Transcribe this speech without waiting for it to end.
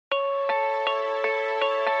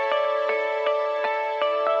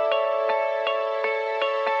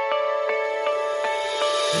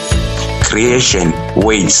creation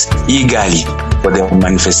waits eagerly for the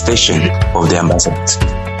manifestation of the ambassadors.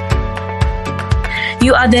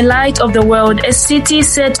 You are the light of the world. A city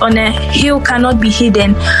set on a hill cannot be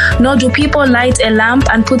hidden, nor do people light a lamp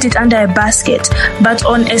and put it under a basket, but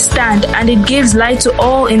on a stand, and it gives light to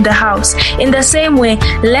all in the house. In the same way,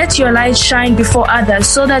 let your light shine before others,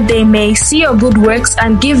 so that they may see your good works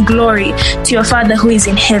and give glory to your Father who is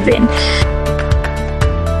in heaven.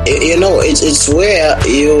 You know, it's where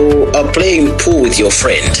you are playing pool with your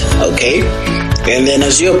friend, okay? And then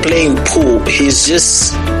as you're playing pool, he's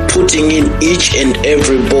just putting in each and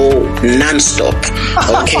every ball non-stop.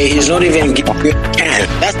 Okay, he's not even giving you a chance.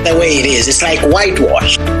 That's the way it is. It's like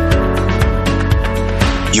whitewash.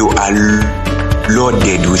 You are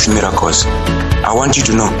loaded with miracles. I want you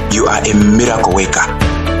to know you are a miracle waker.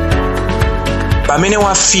 Pamene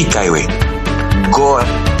wafika iwe, God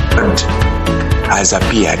has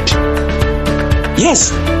appeared.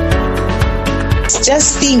 Yes. It's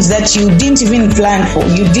just things that you didn't even plan for.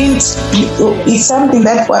 It's something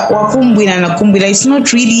that wakumbwina na kumbwina. It's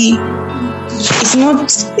not really,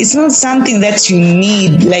 it's not something that you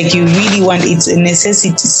need, like you really want. It's a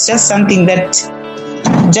necessity. It's just something that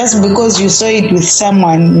just because you saw it with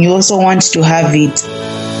someone, you also want to have it.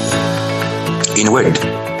 In word,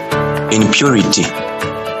 in purity,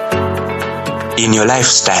 in your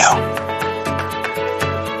lifestyle,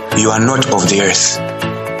 you are not of the earth.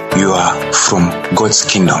 You are from God's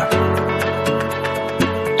kingdom.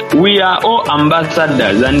 We are all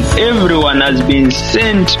ambassadors, and everyone has been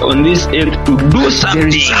sent on this earth to do something. There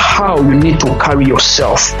is how you need to carry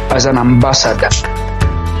yourself as an ambassador.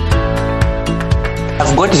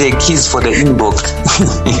 I've got the keys for the inbox.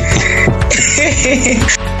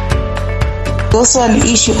 Also an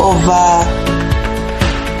issue of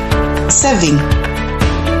saving.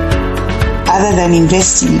 Other than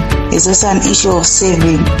investing, it's also an issue of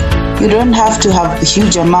saving. You don't have to have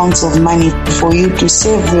huge amounts of money for you to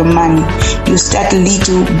save your money. You start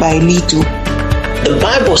little by little. The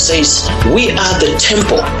Bible says we are the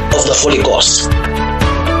temple of the Holy Ghost.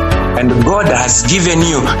 And God has given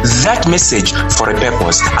you that message for a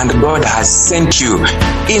purpose. And God has sent you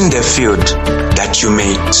in the field that you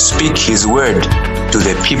may speak His word to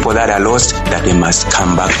the people that are lost, that they must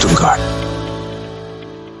come back to God.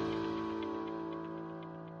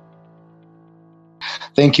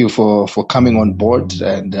 Thank you for coming on board,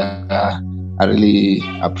 and I really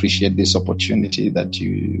appreciate this opportunity that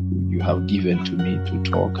you have given to me to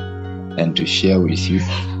talk and to share with you.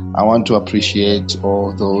 I want to appreciate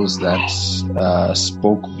all those that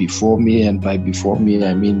spoke before me, and by before me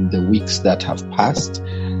I mean the weeks that have passed.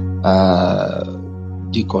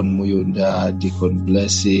 Deacon Muyunda, Deacon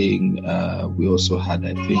Blessing, we also had,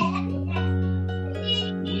 I think,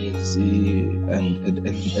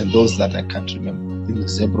 and those that I can't remember. I think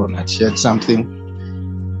Zebron had shared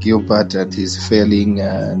something, Gilbert at his failing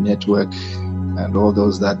network, and all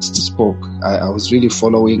those that spoke. I was really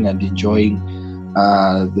following and enjoying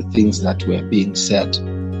the things that were being said,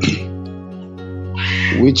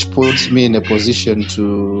 which puts me in a position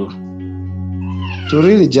to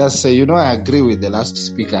really just say, I agree with the last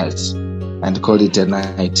speakers and call it a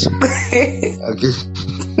night.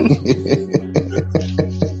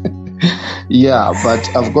 Yeah, but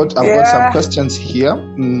I've got some questions here.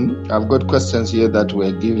 I've got questions here that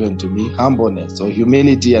were given to me. Humbleness or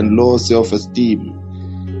humility and low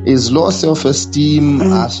self-esteem. Is low self-esteem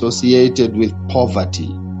associated with poverty?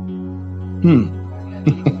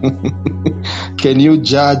 Can you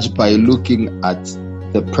judge by looking at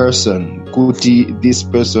the person? Kuti, this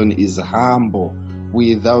person is humble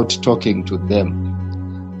without talking to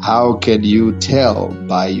them. How can you tell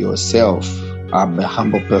by yourself, I'm a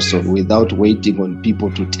humble person, without waiting on people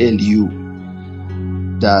to tell you?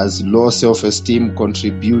 Does low self-esteem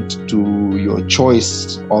contribute to your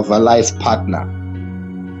choice of a life partner?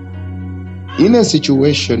 In a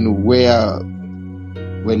situation where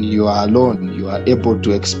when you are alone, you are able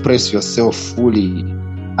to express yourself fully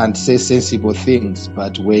and say sensible things,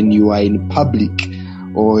 but when you are in public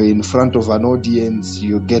or in front of an audience,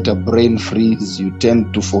 you get a brain freeze, you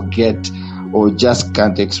tend to forget or just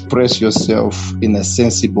can't express yourself in a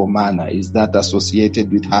sensible manner. Is that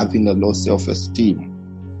associated with having a low self-esteem?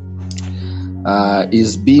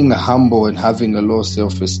 Is being humble and having a low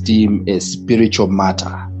self-esteem a spiritual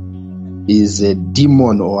matter? Is a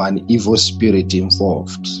demon or an evil spirit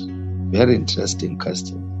involved? Very interesting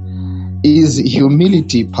question. Is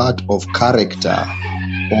humility part of character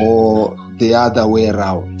or the other way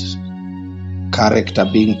around? Character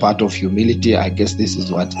being part of humility? I guess this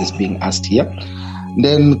is what is being asked here.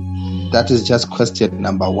 Then that is just question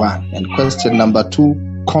number one. And question number two,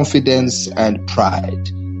 confidence and pride.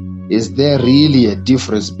 is there really a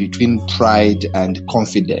difference between pride and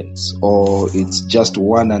confidence, or it's just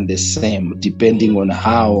one and the same depending on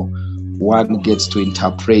how one gets to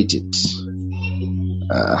interpret it?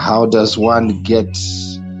 How does one get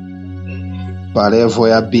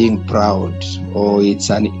Parevoya being proud, or it's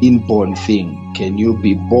an inborn thing? Can you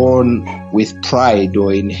be born with pride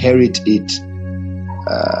or inherit it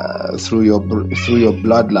through your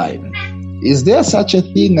bloodline? Is there such a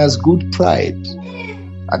thing as good pride?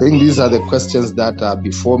 I think these are the questions that are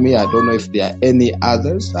before me. I don't know if there are any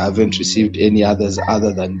others. I haven't received any others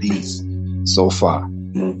other than these so far.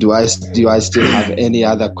 Do I still have any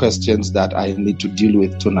other questions that I need to deal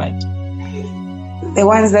with tonight? The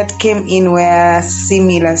ones that came in were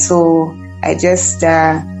similar, so I just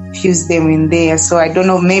fused them in there. So I don't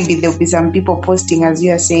know, maybe there'll be some people posting as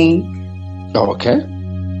you are saying. Okay.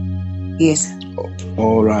 Yes.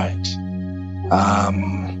 All right.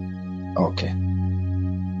 Okay.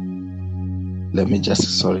 Let me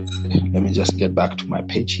just get back to my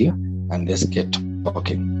page here and let's get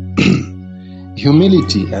talking.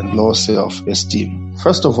 Humility and low self-esteem.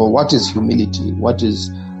 First of all, what is humility? What does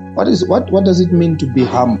it mean to be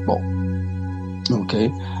humble? Okay.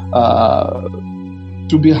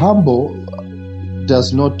 To be humble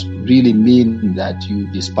does not really mean that you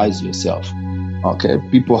despise yourself. Okay.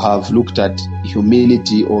 People have looked at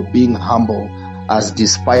humility or being humble as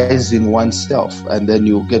despising oneself, and then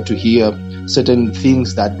you get to hear certain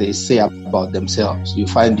things that they say about themselves. You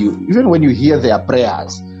find even when you hear their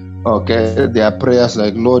prayers, okay, their prayers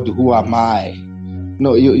like, Lord, who am I?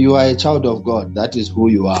 No, you are a child of God. That is who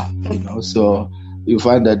you are, So you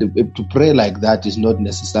find that to pray like that is not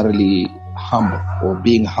necessarily humble or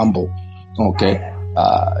being humble, okay?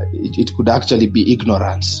 It could actually be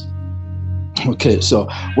ignorance. Okay, so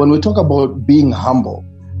when we talk about being humble,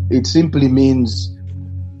 it simply means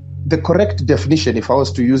the correct definition, if I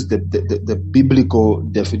was to use the biblical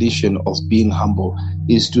definition of being humble,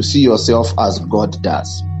 is to see yourself as God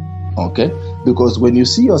does. Okay? Because when you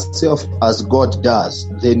see yourself as God does,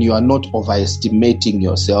 then you are not overestimating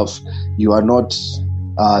yourself. You are not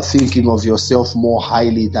thinking of yourself more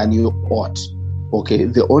highly than you ought. Okay?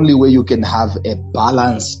 The only way you can have a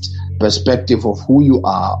balanced perspective of who you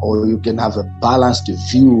are, or you can have a balanced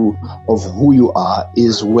view of who you are,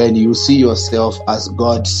 is when you see yourself as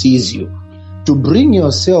God sees you. To bring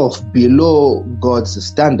yourself below God's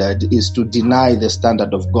standard is to deny the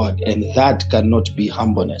standard of God, and that cannot be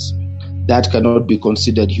humbleness. That cannot be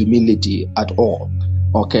considered humility at all.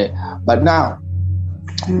 Okay, but now,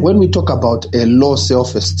 when we talk about a low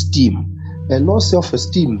self-esteem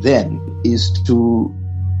then is to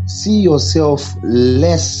see yourself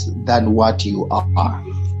less than what you are,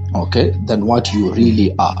 okay, than what you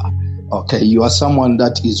really are. Okay, you are someone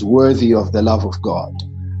that is worthy of the love of God.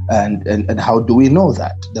 And how do we know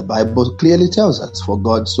that? The Bible clearly tells us, for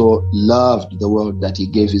God so loved the world that he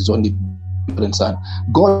gave his only begotten Son.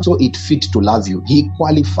 God saw it fit to love you. He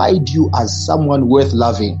qualified you as someone worth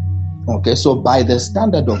loving. Okay, so by the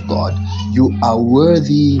standard of God, you are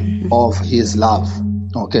worthy of his love.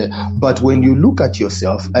 Okay, but when you look at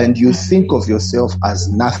yourself and you think of yourself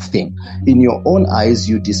as nothing, in your own eyes,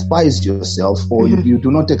 you despise yourself, or you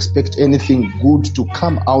do not expect anything good to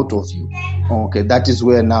come out of you. Okay, that is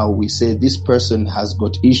where now we say this person has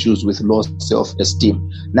got issues with low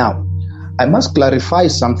self-esteem. Now, I must clarify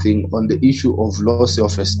something on the issue of low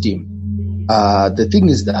self-esteem. The thing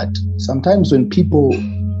is that sometimes when people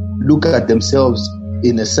look at themselves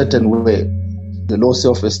in a certain way, the low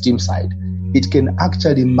self-esteem side, it can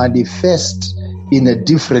actually manifest in a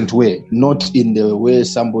different way, not in the way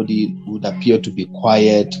somebody would appear to be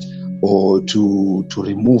quiet or to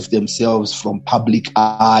remove themselves from public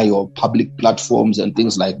eye or public platforms and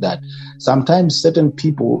things like that. Sometimes certain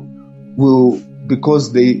people will,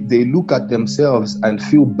 because they look at themselves and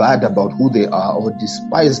feel bad about who they are or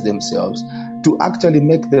despise themselves, to actually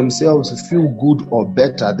make themselves feel good or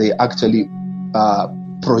better, they actually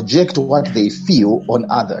project what they feel on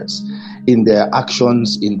others in their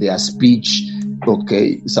actions, in their speech.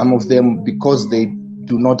 Okay, some of them, because they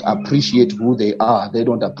do not appreciate who they are, they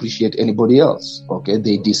don't appreciate anybody else. Okay,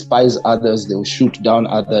 they despise others, they'll shoot down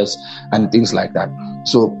others and things like that.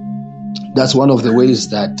 So that's one of the ways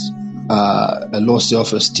that a low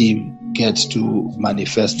self-esteem gets to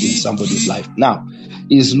manifest in somebody's life. Now,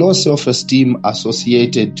 is low self-esteem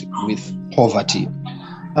associated with poverty?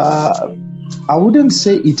 I wouldn't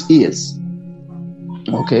say it is.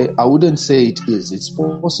 Okay, I wouldn't say it is. It's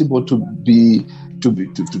possible to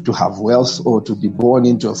have wealth or to be born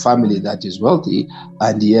into a family that is wealthy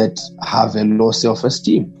and yet have a low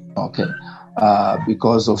self-esteem. Okay,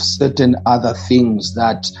 because of certain other things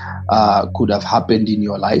that could have happened in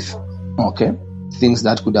your life. Okay, things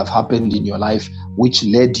that could have happened in your life which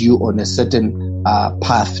led you on a certain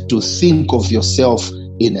path to think of yourself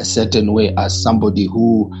in a certain way as somebody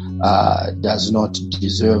who does not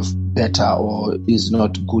deserve better or is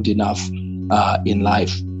not good enough in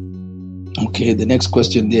life. Okay, the next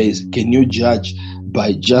question there is, can you judge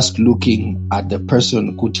by just looking at the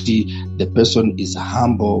person? The person is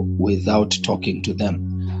humble without talking to them.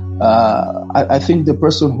 I think the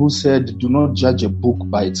person who said do not judge a book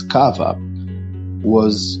by its cover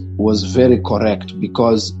was very correct,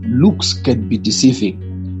 because looks can be deceiving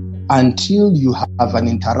until you have an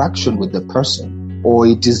interaction with the person or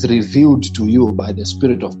it is revealed to you by the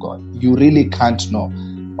Spirit of God. You really can't know.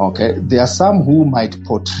 Okay, there are some who might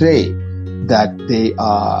portray that they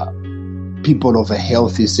are people of a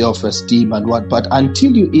healthy self-esteem and what, but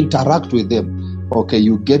until you interact with them, okay,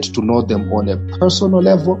 you get to know them on a personal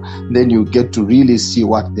level, then you get to really see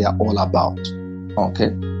what they are all about.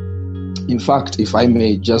 Okay. In fact, if I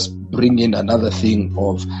may just bring in another thing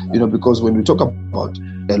of, because when we talk about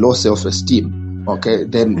a low self-esteem, okay,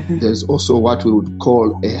 then there's also what we would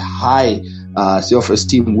call a high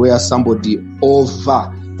self-esteem, where somebody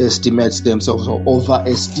overestimates themselves or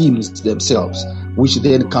overesteems themselves, which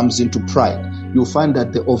then comes into pride. You find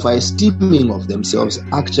that the overesteeming of themselves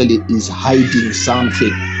actually is hiding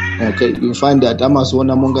something. Okay, you find that I'm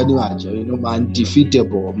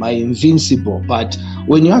undefeatable, my invincible. But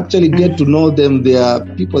when you actually get to know them, they are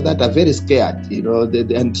people that are very scared,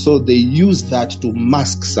 and so they use that to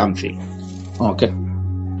mask something. Okay.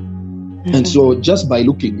 And so just by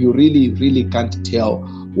looking, you really, really can't tell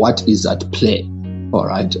what is at play. All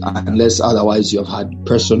right, unless otherwise you have had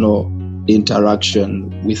personal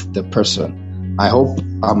interaction with the person. I hope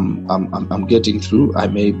I'm getting through. I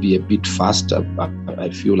may be a bit faster, but I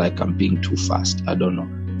feel like I'm being too fast. I don't know.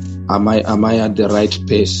 Am I at the right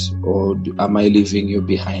pace, or am I leaving you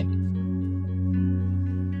behind?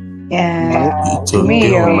 Yeah, it's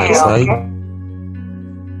okay on my side.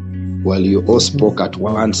 Well, you all spoke at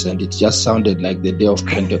once, and it just sounded like the day of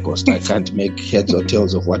Pentecost. I can't make heads or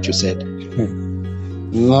tails of what you said.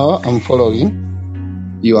 No, I'm following.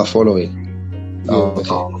 You are following. Oh,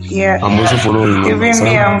 okay. Yeah. I'm also following. Even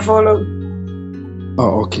me, I'm following.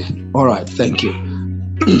 Oh, okay. All right. Thank you.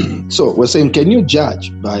 So we're saying, can you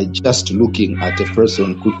judge by just looking at a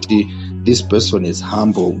person? This person is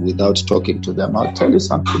humble without talking to them? I'll tell you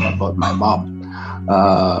something about my mom.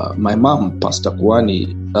 My mom, Pastor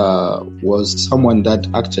Kuwani, was someone that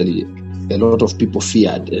actually a lot of people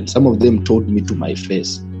feared, and some of them told me to my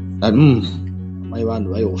face that,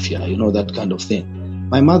 that kind of thing.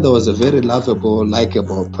 My mother was a very lovable,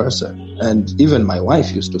 likable person. And even my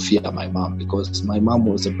wife used to fear my mom, because my mom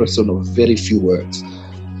was a person of very few words.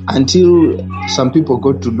 Until some people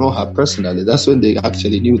got to know her personally, that's when they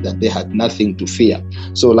actually knew that they had nothing to fear.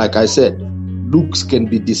 So like I said, looks can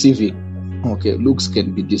be deceiving. Okay, looks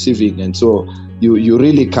can be deceiving. And so you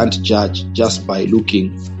really can't judge just by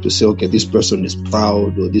looking to say, okay, this person is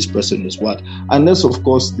proud or this person is what. Unless, of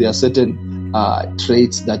course, there are certain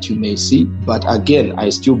traits that you may see. But again, I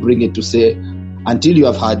still bring it to say, until you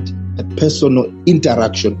have had a personal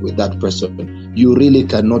interaction with that person, you really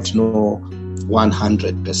cannot know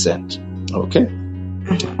 100%. Okay?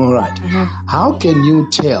 All right. How can you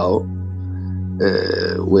tell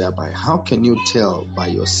how can you tell by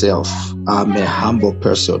yourself, I'm a humble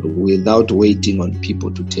person, without waiting on people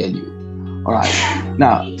to tell you? All right.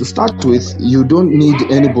 Now, to start with, you don't need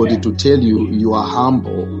anybody to tell you you are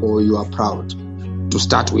humble or you are proud to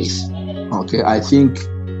start with. Okay. I think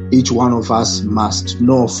each one of us must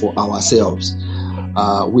know for ourselves.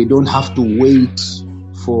 We don't have to wait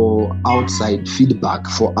for outside feedback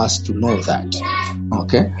for us to know that.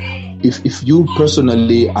 Okay. If you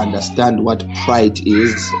personally understand what pride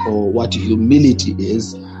is or what humility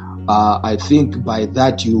is, I think by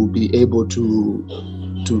that you'll be able to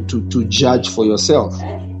judge for yourself.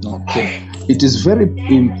 Okay. It is very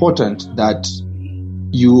important that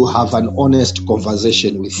you have an honest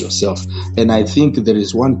conversation with yourself. And I think there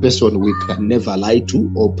is one person we can never lie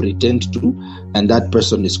to or pretend to, and that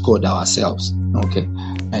person is called ourselves. Okay.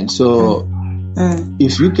 And so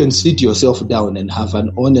if you can sit yourself down and have an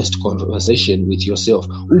honest conversation with yourself,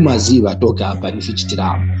 umaziva toka hapa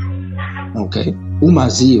nifichitiramu. Okay.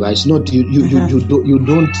 Umaziva, it's not you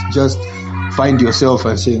don't just find yourself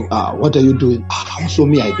and saying, what are you doing? So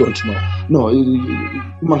me, I don't know. No,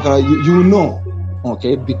 you know.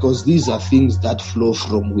 Okay, because these are things that flow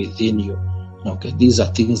from within you. Okay, these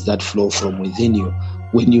are things that flow from within you.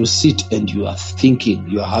 When you sit and you are thinking,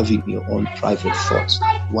 you are having your own private thoughts.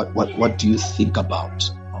 What do you think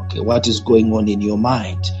about? Okay, what is going on in your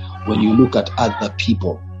mind? When you look at other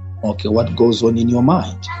people, okay, what goes on in your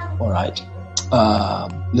mind? All right.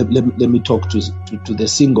 Let me talk to the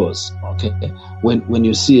singles. Okay. When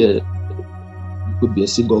you see you could be a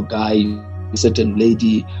single guy, a certain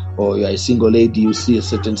lady, or you're a single lady, you see a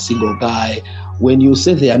certain single guy. When you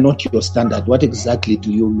say they are not your standard, what exactly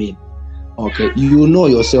do you mean? Okay, you know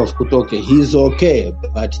yourself. Okay, he's okay,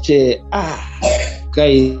 but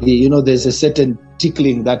there's a certain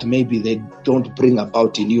tickling that maybe they don't bring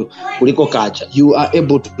about in you. You are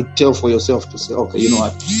able to tell for yourself to say, okay, you know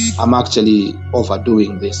what, I'm actually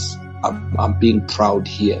overdoing this. I'm being proud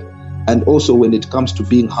here. And also when it comes to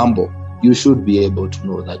being humble, you should be able to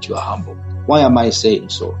know that you are humble. Why am I saying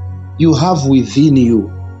so? You have within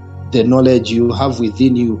you the knowledge, you have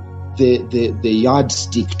within you the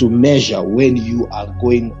yardstick to measure when you are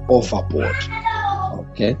going overboard.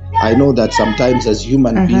 Okay, I know that sometimes as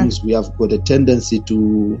human beings we have got a tendency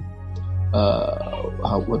to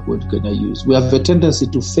what word can I use? We have a tendency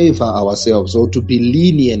to favor ourselves or to be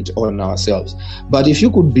lenient on ourselves. But if you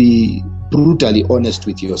could be brutally honest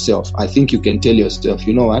with yourself, I think you can tell yourself,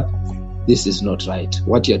 you know what, this is not right.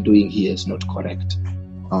 What you're doing here is not correct.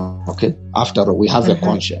 Okay, after all, we have a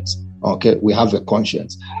conscience. Okay, we have a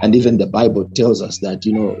conscience. And even the Bible tells us that,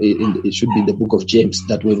 you know, it should be in the book of James,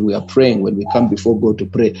 that when we are praying, when we come before God to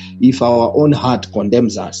pray, if our own heart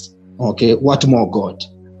condemns us, okay, what more God?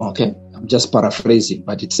 Okay, I'm just paraphrasing,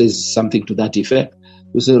 but it says something to that effect.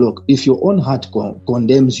 You say, look, if your own heart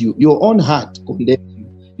condemns you, your own heart condemns you,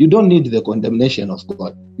 you don't need the condemnation of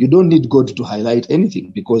God. You don't need God to highlight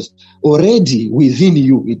anything, because already within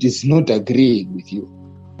you, it is not agreeing with you.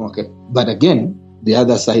 Okay, but again, the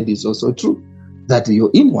other side is also true, that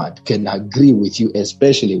your inward can agree with you,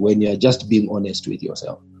 especially when you're just being honest with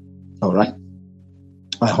yourself. All right.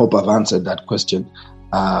 I hope I've answered that question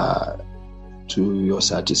to your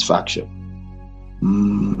satisfaction.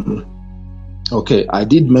 Okay, I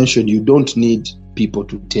did mention you don't need people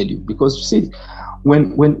to tell you, because see,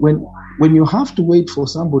 when you have to wait for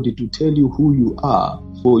somebody to tell you who you are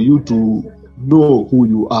for you to know who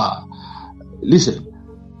you are, listen,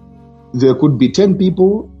 there could be 10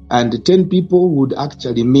 people, and 10 people would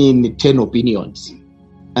actually mean 10 opinions.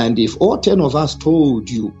 And if all 10 of us told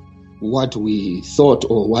you what we thought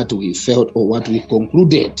or what we felt or what we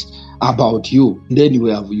concluded about you, then you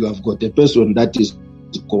have got a person that is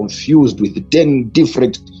confused with 10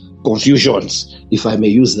 different confusions, if I may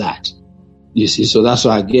use that. You see, so that's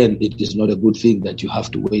why, again, it is not a good thing that you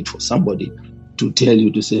have to wait for somebody to tell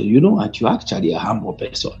you, to say, you know what, you're actually a humble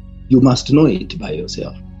person. You must know it by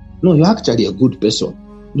yourself. No, you're actually a good person.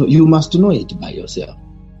 No, you must know it by yourself.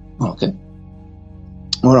 Okay.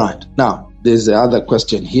 All right. Now, there's the other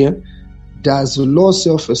question here. Does low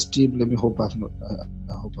self-esteem? I hope I've not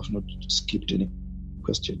skipped any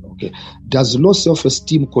question. Okay. Does low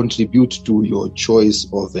self-esteem contribute to your choice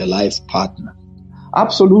of a life partner?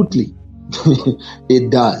 Absolutely,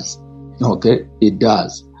 it does. Okay, it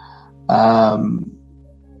does.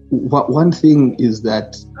 One thing is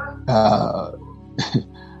that.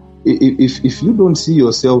 If you don't see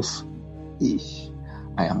yourself,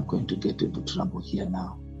 I am going to get into trouble here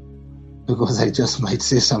now, because I just might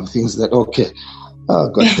say some things that, okay, oh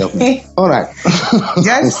God help me. All right.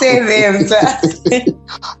 Just say them.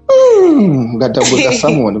 Gatabuta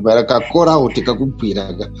someone, but I call out to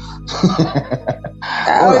Kakupiraga.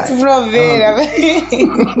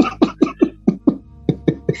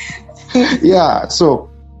 Yeah, so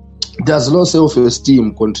does low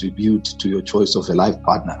self-esteem contribute to your choice of a life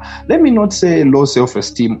partner? Let me not say low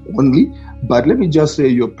self-esteem only, but let me just say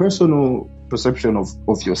your personal perception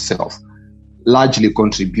of yourself largely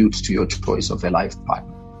contributes to your choice of a life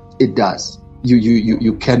partner. It does.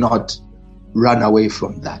 You cannot run away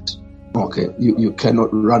from that. Okay, you cannot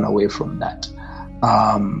run away from that.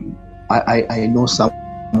 I know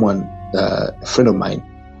someone, a friend of mine,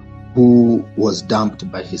 who was dumped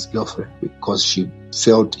by his girlfriend because she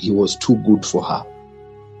felt he was too good for her.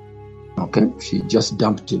 Okay, she just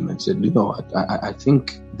dumped him and said, you know, I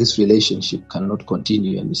think this relationship cannot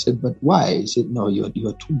continue. And he said, but why? He said, no, you're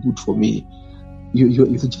too good for me. You're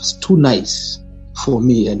just too nice for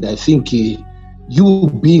me. And I think you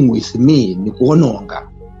being with me, you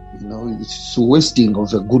know, it's wasting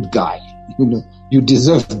of a good guy. You know, you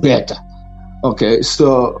deserve better. Okay,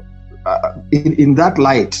 so in that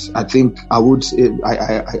light, I think I would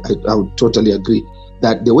totally agree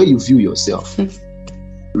that the way you view yourself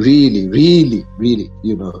really, really, really,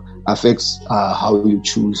 you know, affects how you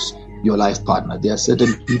choose your life partner. There are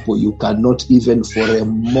certain people you cannot even for a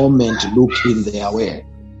moment look in their way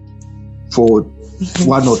for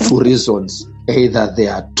one or two reasons. Either they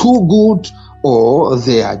are too good or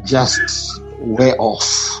they are just way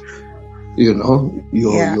off. your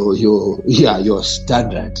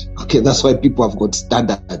standard. Okay, that's why people have got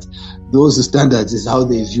standards. Those standards is how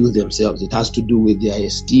they view themselves. It has to do with their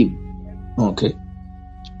esteem. Okay,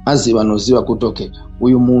 azivanoziva kuti okay,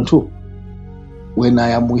 uyu muntu, when I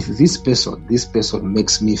am with this person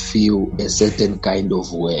makes me feel a certain kind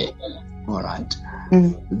of way. All right.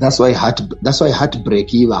 That's why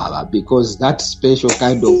heartbreak, because that special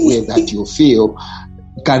kind of way that you feel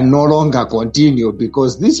can no longer continue,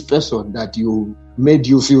 because this person that you made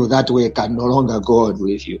you feel that way can no longer go on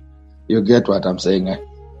with you. You get what I'm saying?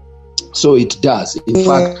 So it does. In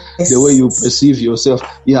fact, the way you perceive yourself,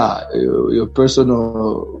 your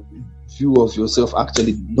personal view of yourself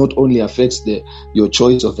actually not only affects your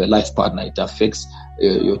choice of a life partner, it affects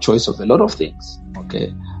your choice of a lot of things.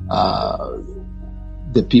 Okay.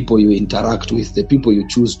 The people you interact with, the people you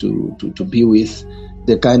choose to be with,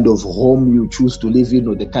 the kind of home you choose to live in,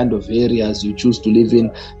 or the kind of areas you choose to live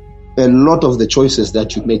in, a lot of the choices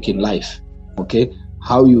that you make in life, okay,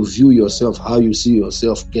 how you view yourself, how you see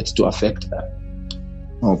yourself gets to affect that.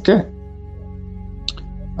 Okay.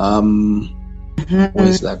 What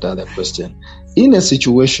is that other question? In a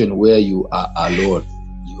situation where you are alone,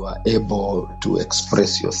 you are able to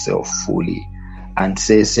express yourself fully and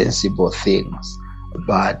say sensible things.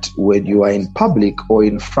 But when you are in public or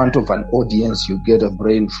in front of an audience, you get a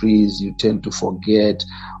brain freeze, you tend to forget,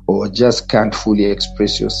 or just can't fully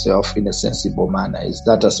express yourself in a sensible manner. Is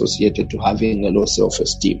that associated to having a low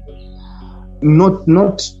self-esteem?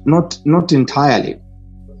 Not entirely.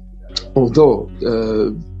 Although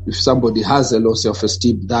if somebody has a low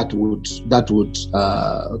self-esteem, that would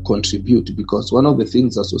contribute, because one of the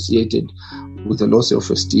things associated with a low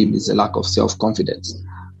self-esteem is a lack of self-confidence.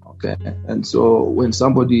 Okay, and so when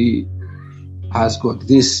somebody has got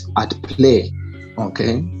this at play,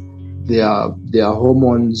 okay, their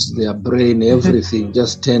hormones, their brain, everything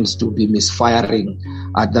just tends to be misfiring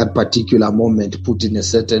at that particular moment, put in a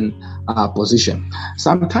certain position.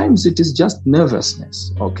 Sometimes it is just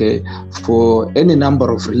nervousness, okay, for any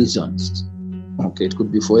number of reasons. Okay, it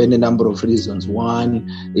could be for any number of reasons. One,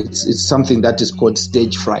 it's something that is called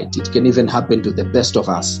stage fright. It can even happen to the best of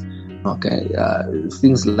us. Okay,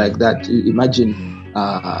 things like that. Imagine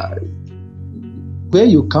where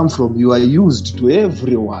you come from, you are used to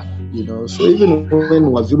everyone, so even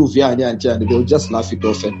when they'll just laugh it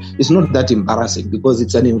off, and it's not that embarrassing because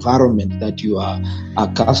it's an environment that you are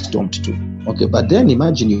accustomed to. Okay, but then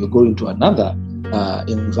imagine you go into another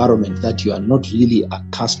environment that you are not really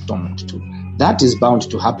accustomed to. That is bound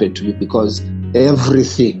to happen to you because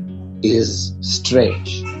everything is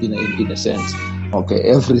strange in a sense. Okay,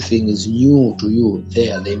 everything is new to you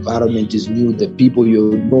there. The environment is new. The people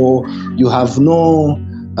you know, you have no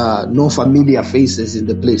familiar faces in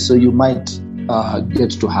the place. So you might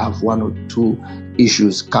get to have one or two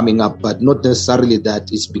issues coming up, but not necessarily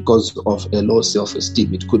that it's because of a low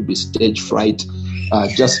self-esteem. It could be stage fright,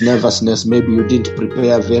 just nervousness. Maybe you didn't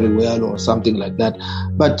prepare very well or something like that.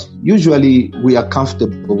 But usually we are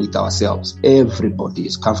comfortable with ourselves. Everybody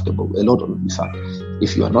is comfortable. A lot of them, in fact.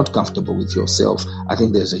 If you are not comfortable with yourself, I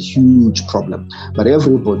think there's a huge problem. But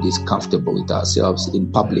everybody is comfortable with ourselves in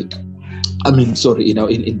public. In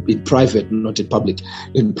private, not in public,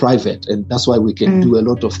 in private. And that's why we can do a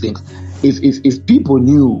lot of things. If people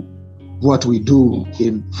knew what we do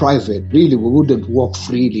in private, really, we wouldn't walk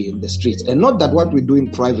freely in the streets. And not that what we do in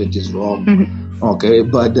private is wrong, okay,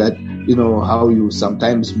 but that, how you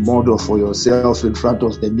sometimes model for yourself in front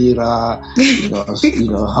of the mirror,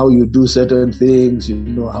 how you do certain things,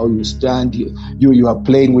 how you stand, you are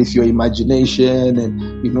playing with your imagination, and,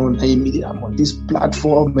 I'm on this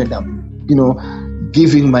platform and I'm,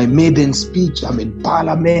 giving my maiden speech, I'm in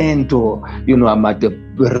parliament, or, I'm at a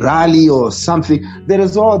rally or something. There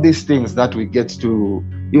is all these things that we get to,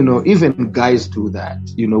 even guys do that.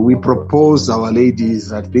 We propose our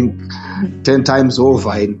ladies, I think, 10 times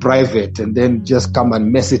over in private, and then just come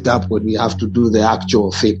and mess it up when we have to do the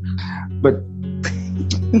actual thing. But,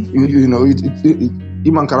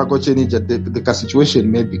 the situation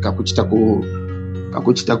maybe kakuchitako,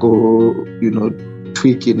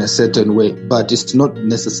 tweak in a certain way, but it's not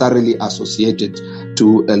necessarily associated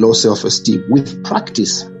to a low self-esteem. With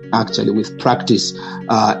practice,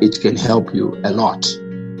 it can help you a lot.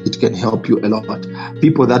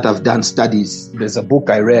 People that have done studies, there's a book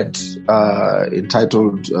I read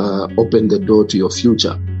entitled Open the Door to Your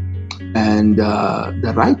Future. And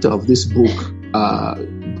the writer of this book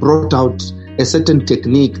brought out a certain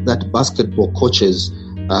technique that basketball coaches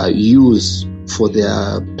use for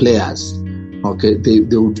their players. Okay, they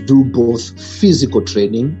would do both physical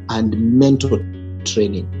training and mental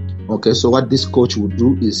training. Okay, so what this coach would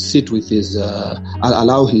do is sit with his,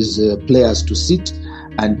 allow his players to sit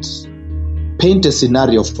and paint a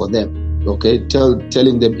scenario for them. Okay,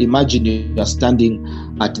 telling them, imagine you are standing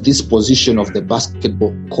at this position of the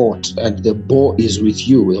basketball court and the ball is with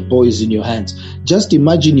you, the ball is in your hands. Just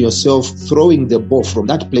imagine yourself throwing the ball from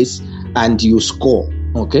that place and you score.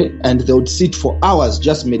 Okay, and they would sit for hours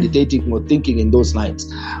just meditating or thinking in those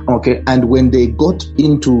lines. Okay, and when they got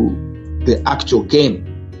into the actual game,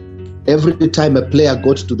 every time a player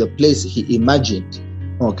got to the place he imagined,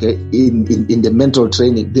 okay, in the mental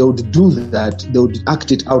training, they would do that, they would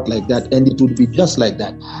act it out like that, and it would be just like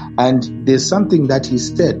that. And there's something that he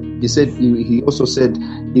said. He also said,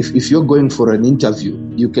 if you're going for an interview,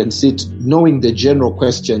 you can sit knowing the general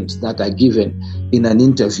questions that are given in an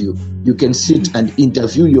interview. You can sit and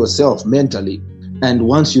interview yourself mentally. And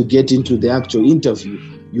once you get into the actual interview,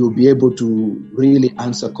 you'll be able to really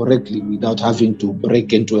answer correctly without having to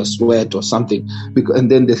break into a sweat or something. And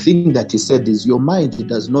then the thing that he said is your mind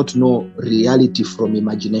does not know reality from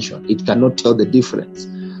imagination. It cannot tell the difference.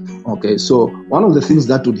 Okay, so one of the things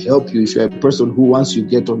that would help you if you're a person who, once you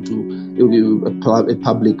get onto a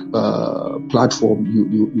public platform,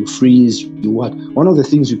 you freeze, you what? One of the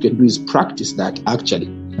things you can do is practice that actually,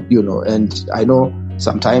 and I know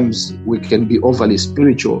sometimes we can be overly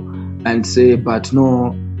spiritual and say, but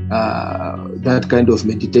no, that kind of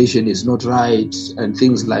meditation is not right and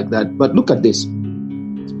things like that. But look at this.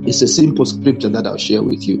 It's a simple scripture that I'll share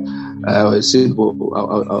with you. I'll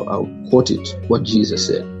quote it, what Jesus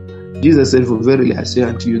said. Jesus said, for verily I say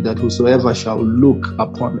unto you that whosoever shall look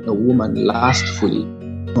upon a woman lustfully,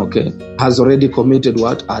 okay, has already committed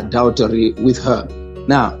what? Adultery with her.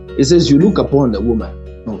 Now, it says you look upon a woman,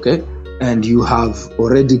 okay, and you have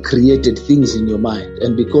already created things in your mind.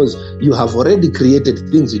 And because you have already created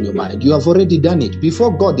things in your mind, you have already done it.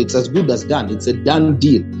 Before God, it's as good as done. It's a done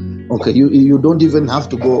deal. Okay, you don't even have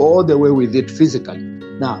to go all the way with it physically.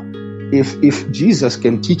 Now, if Jesus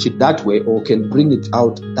can teach it that way or can bring it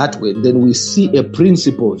out that way, then we see a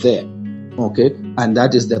principle there. Okay, and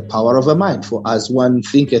that is the power of a mind. For as one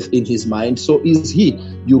thinketh in his mind, so is he.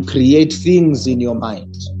 You create things in your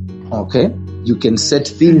mind. Okay, you can set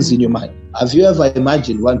things in your mind. Have you ever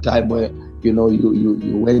imagined one time where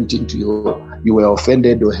you went into you were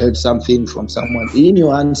offended or heard something from someone in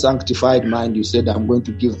your unsanctified mind? You said, I'm going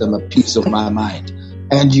to give them a piece of my mind.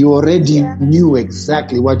 And you already knew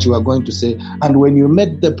exactly what you were going to say. And when you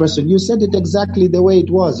met the person, you said it exactly the way it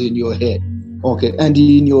was in your head. Okay. And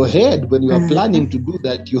in your head, when you were planning to do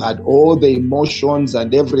that, you had all the emotions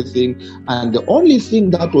and everything. And the only thing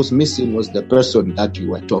that was missing was the person that you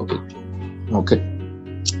were talking to. Okay.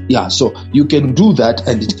 Yeah. So you can do that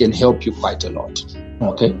and it can help you quite a lot.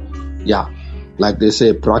 Okay. Yeah. Like they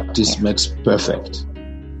say, practice makes perfect,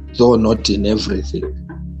 though not in everything.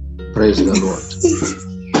 Praise the Lord.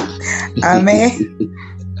 Amen.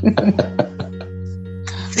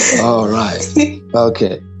 All right.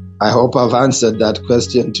 Okay. I hope I've answered that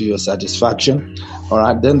question to your satisfaction. All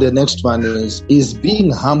right. Then the next one is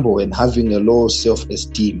being humble and having a low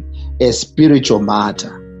self-esteem a spiritual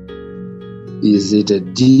matter? Is it a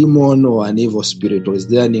demon or an evil spirit, or is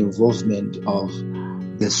there an involvement of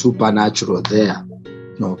the supernatural there?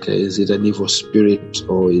 Okay. Is it an evil spirit,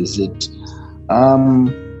 or is it...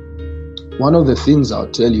 One of the things I'll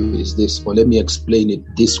tell you is this, or let me explain it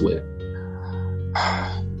this way.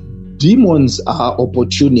 Demons are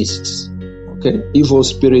opportunists, okay? Evil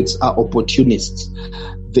spirits are opportunists.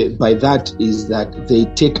 By that is that they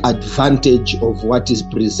take advantage of what is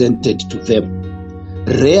presented to them.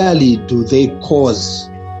 Rarely do they cause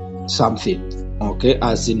something, okay,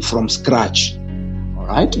 as in from scratch, all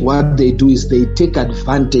right? What they do is they take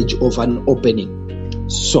advantage of an opening.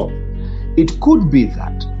 So, it could be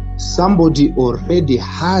that somebody already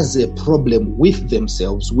has a problem with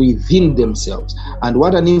themselves, within themselves. And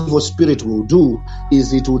what an evil spirit will do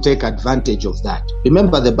is it will take advantage of that.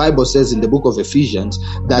 Remember, the Bible says in the book of Ephesians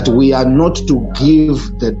that we are not to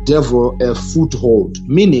give the devil a foothold,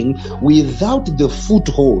 meaning without the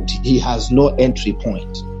foothold, he has no entry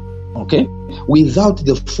point. Okay? Without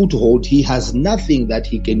the foothold, he has nothing that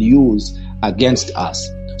he can use against us.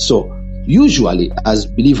 So, usually, as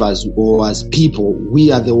believers or as people,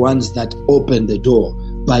 we are the ones that open the door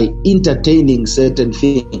by entertaining certain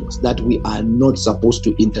things that we are not supposed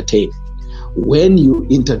to entertain. When you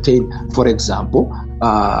entertain, for example,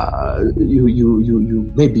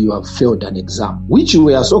 you maybe you have failed an exam, which you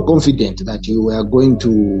were so confident that you were going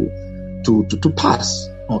to pass,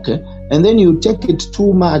 okay? And then you take it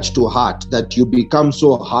too much to heart that you become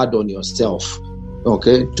so hard on yourself.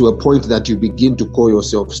 Okay, to a point that you begin to call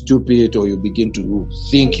yourself stupid, or you begin to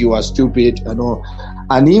think you are stupid and all.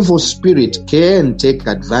 an evil spirit can take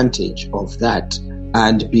advantage of that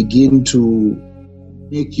and begin to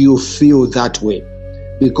make you feel that way.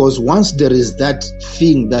 Because once there is that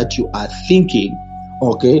thing that you are thinking,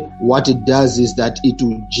 okay, what it does is that it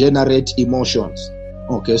will generate emotions.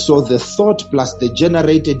 Okay, so the thought plus the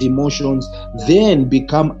generated emotions then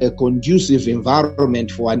become a conducive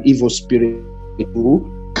environment for an evil spirit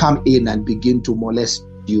to come in and begin to molest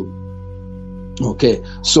you. Okay,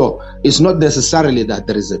 so it's not necessarily that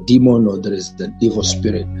there is a demon or there is an evil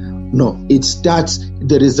spirit. No, it starts,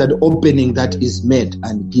 there is an opening that is made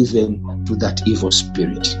and given to that evil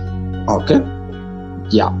spirit. Okay,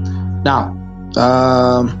 yeah. Now,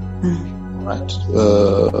 right,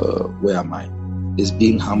 where am I? Is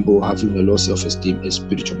being humble, having a low self-esteem, a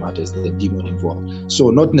spiritual matter, is the demon involved. So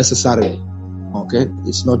not necessarily, okay?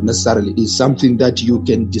 It's not necessarily. It's something that you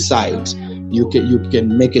can decide. You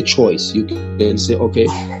can make a choice. You can say, okay,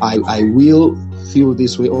 I will feel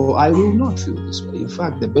this way or I will not feel this way. In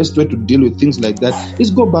fact, the best way to deal with things like that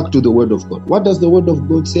is go back to the Word of God. What does the Word of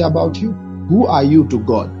God say about you? Who are you to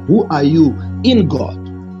God? Who are you in God?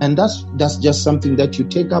 And that's just something that you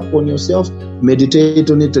take up on yourself, meditate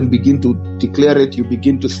on it and begin to declare it. You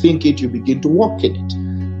begin to think it, you begin to walk in it.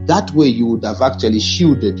 That way you would have actually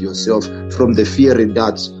shielded yourself from the fiery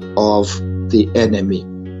darts of the enemy.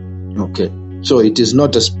 Okay. So it is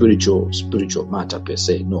not a spiritual matter per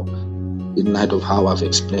se, no. In light of how I've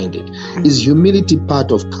explained it. Is humility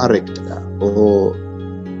part of character or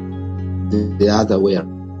the other way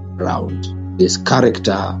around? Is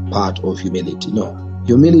character part of humility? No.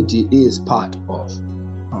 Humility is part of,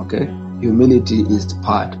 okay? Humility is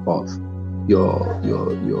part of your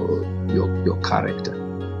character.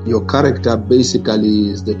 Your character basically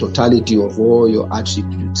is the totality of all your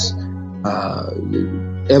attributes,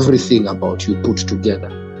 everything about you put together.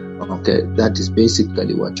 Okay, that is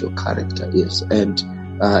basically what your character is. And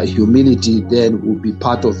humility then will be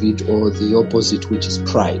part of it, or the opposite, which is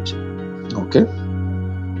pride. Okay?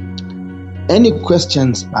 Any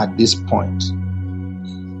questions at this point?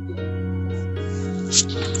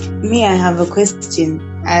 Me, I have a question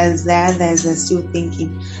as the others are still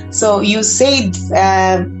thinking. So you said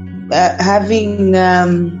having,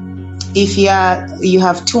 if you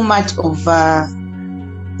have too much of,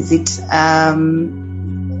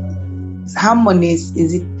 humbleness,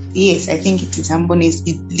 is it? Yes, I think it is humbleness.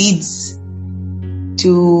 It leads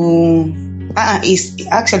to,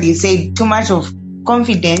 actually you said too much of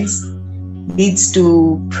confidence leads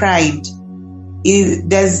to pride.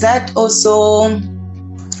 Does that also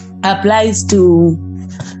applies to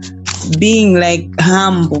being like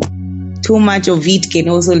humble? Too much of it can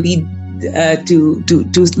also lead to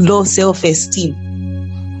low self-esteem.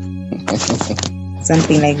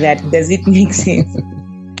 Something like that. Does it make sense?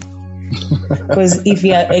 Because if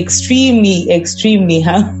you are extremely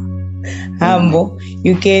humble,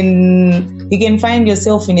 you can find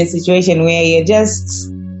yourself in a situation where you're just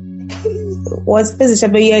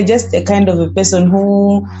you're just a kind of a person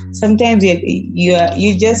who sometimes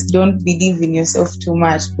you just don't believe in yourself too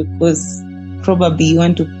much, because probably you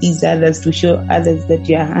want to please others, to show others that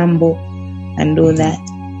you are humble and all that.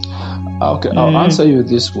 Okay, I'll answer you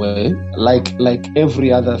this way. Like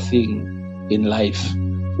every other thing in life,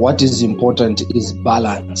 what is important is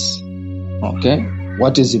balance. Okay?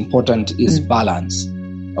 What is important is balance.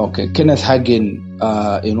 Okay, Kenneth Hagin,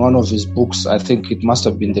 in one of his books, I think it must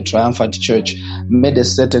have been The Triumphant Church, made a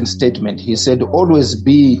certain statement. He said, always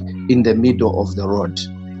be in the middle of the road.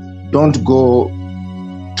 Don't go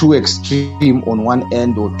too extreme on one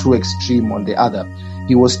end or too extreme on the other.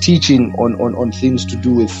 He was teaching on things to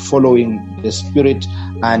do with following the Spirit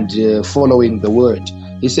and following the Word.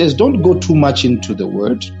 He says, don't go too much into the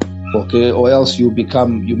Word, okay, or else you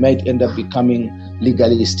might end up becoming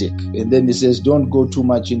legalistic. And then he says, don't go too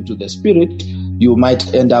much into the Spirit. You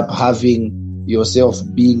might end up having yourself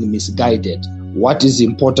being misguided. What is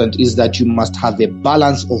important is that you must have a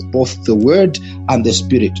balance of both the Word and the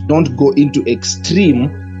Spirit. Don't go into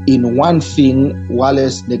extreme in one thing while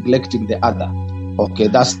neglecting the other. Okay,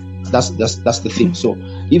 that's the thing. So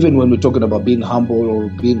even when we're talking about being humble or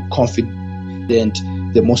being confident,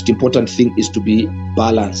 the most important thing is to be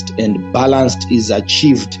balanced, and balanced is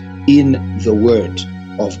achieved in the Word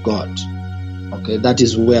of God. Okay, that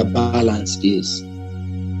is where balance is.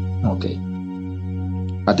 Okay,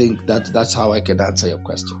 I think that's how I can answer your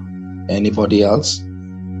question. Anybody else?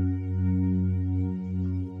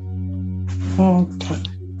 Okay.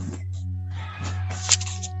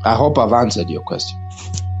 I hope I've answered your question.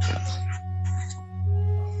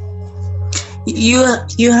 You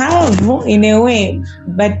have, in a way,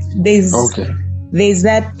 but there's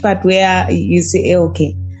that part where you say,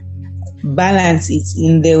 okay, balance is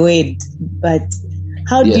in the word, but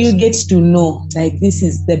how do you get to know, like, this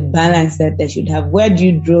is the balance that I should have? Where do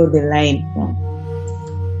you draw the line from?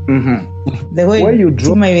 The way you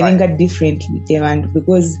draw my line differently,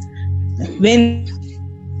 because when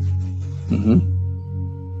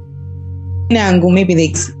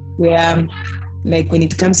maybe where, like, when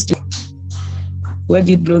it comes to where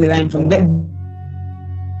do you draw the line from that?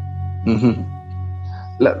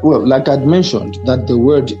 Well, like I'd mentioned, that the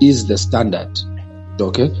word is the standard.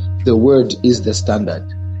 Okay, the word is the standard,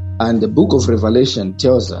 and the book of Revelation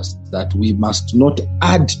tells us that we must not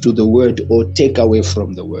add to the word or take away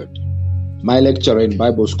from the word. My lecturer in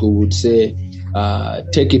Bible school would say,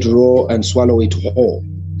 take it raw and swallow it whole,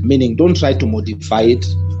 meaning don't try to modify it,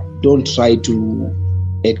 don't try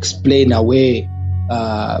to explain away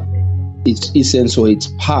its essence or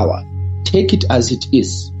its power. Take it as it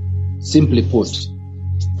is. Simply put,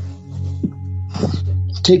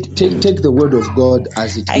 take the word of God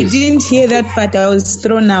as it is. I didn't hear that part. I was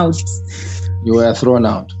thrown out. You were thrown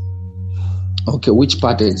out. Okay, which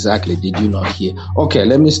part exactly did you not hear? Okay,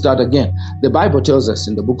 let me start again. The Bible tells us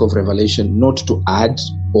in the book of Revelation not to add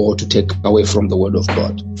or to take away from the word of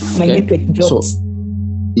God. Okay? So,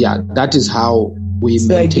 that is how we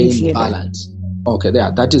maintain balance. Okay,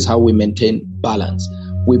 that is how we maintain balance.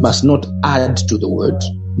 We must not add to the word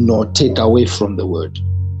nor take away from the word.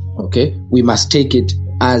 Okay, we must take it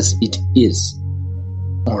as it is.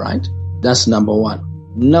 All right, that's number one.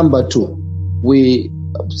 Number two,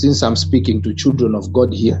 since I'm speaking to children of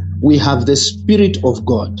God here, we have the Spirit of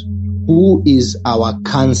God, who is our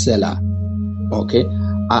counselor. Okay,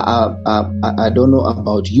 I don't know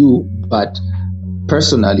about you, but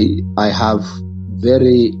personally, I have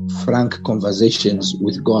very frank conversations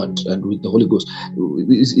with God and with the Holy Ghost.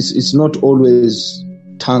 It's not always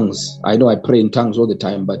tongues. I know I pray in tongues all the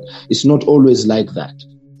time, but it's not always like that.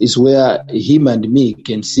 It's where him and me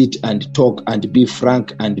can sit and talk and be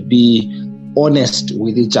frank and be honest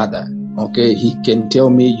with each other. Okay, he can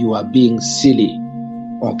tell me you are being silly.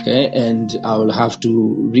 Okay, and I will have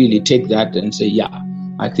to really take that and say,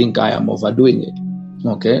 I think I am overdoing it.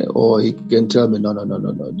 Okay, or he can tell me, no,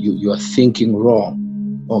 you are thinking wrong.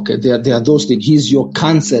 Okay, there are those things. He's your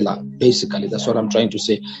counselor, basically. That's what I'm trying to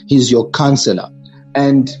say. He's your counselor.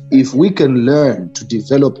 And if we can learn to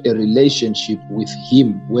develop a relationship with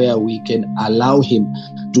him where we can allow him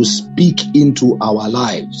to speak into our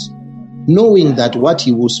lives, knowing that what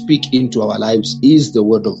he will speak into our lives is the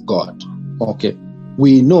word of God, okay,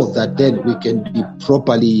 we know that then we can be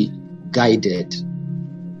properly guided.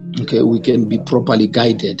 Okay, we can be properly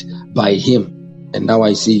guided by him. And now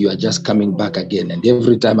I see you are just coming back again. And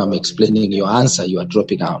every time I'm explaining your answer, you are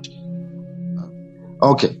dropping out.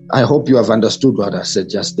 Okay, I hope you have understood what I said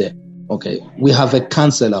just there. Okay, we have a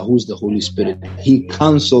counselor who's the Holy Spirit. He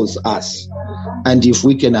counsels us. And if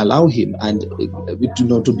we can allow him and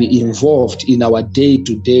to be involved in our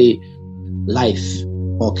day-to-day life,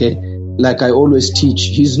 okay, like I always teach,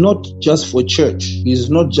 he's not just for church. He's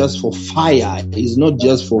not just for fire. He's not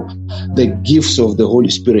just for the gifts of the Holy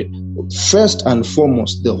Spirit. First and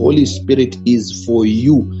foremost, the Holy Spirit is for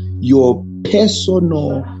you, your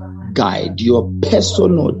personal guide, your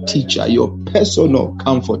personal teacher, your personal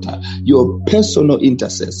comforter, your personal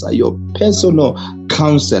intercessor, your personal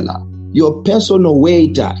counselor, your personal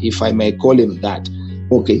waiter, if I may call him that.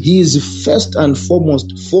 Okay, he is first and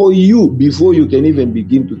foremost for you before you can even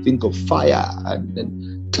begin to think of fire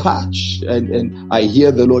and touch. And I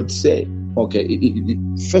hear the Lord say, okay,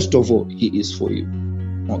 first of all, he is for you.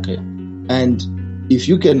 Okay, and if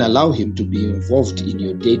you can allow him to be involved in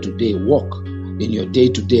your day-to-day walk, in your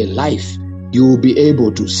day-to-day life, you will be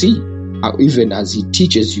able to see, even as he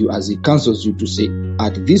teaches you, as he counsels you, to say,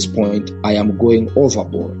 at this point, I am going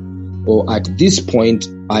overboard, or at this point,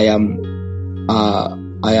 I am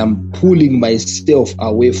pulling myself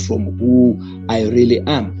away from who I really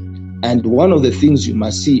am. And one of the things you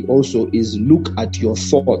must see also is look at your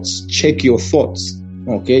thoughts, check your thoughts.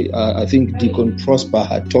 Okay, I think Deacon Prosper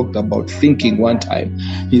had talked about thinking one time.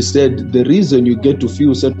 He said the reason you get to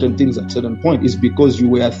feel certain things at a certain point is because you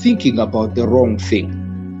were thinking about the wrong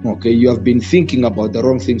thing. Okay, you have been thinking about the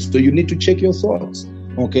wrong things, so you need to check your thoughts.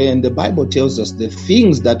 Okay, and the Bible tells us the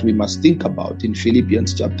things that we must think about in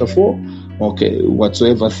Philippians chapter 4. Okay,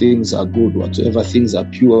 whatsoever things are good, whatsoever things are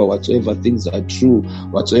pure, whatsoever things are true,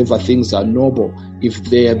 whatsoever things are noble, if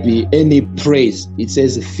there be any praise, it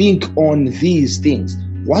says, think on these things.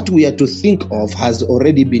 What we are to think of has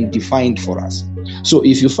already been defined for us. So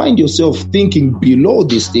if you find yourself thinking below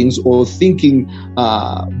these things or thinking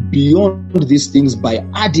beyond these things by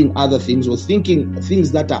adding other things or thinking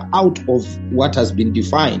things that are out of what has been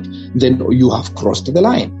defined, then you have crossed the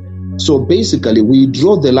line. So basically, we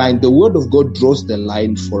draw the line. The Word of God draws the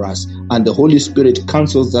line for us, and the Holy Spirit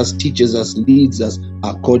counsels us, teaches us, leads us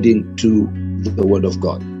according to the Word of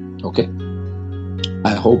God. Okay.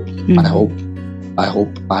 I hope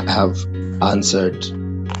I have answered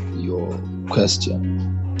your question.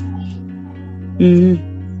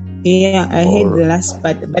 Yeah, I heard the last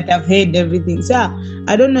part, but I've heard everything. So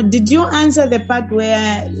I don't know. Did you answer the part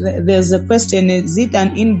where there's a question? Is it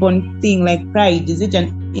an inborn thing like pride? Is it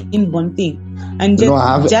an inborn thing? And just, no,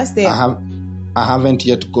 I I haven't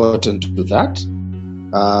yet gotten to that.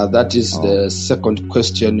 That is the second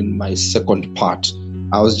question in my second part.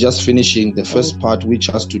 I was just finishing the first part, which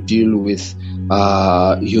has to deal with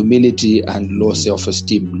humility and low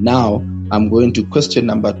self-esteem. Now I'm going to question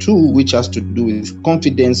number 2, which has to do with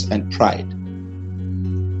confidence and pride.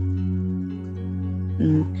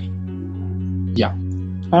 Yeah.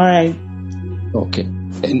 All right. Okay.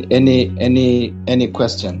 And any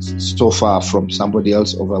questions so far from somebody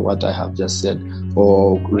else over what I have just said,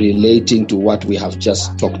 or relating to what we have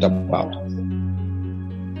just talked about?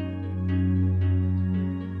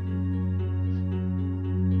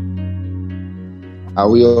 Are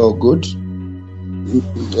we all good?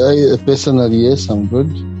 Personally, yes, I'm good.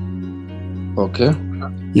 Okay.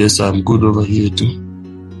 Yes, I'm good over here too.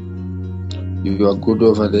 You are good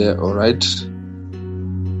over there, all right?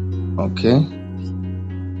 Okay.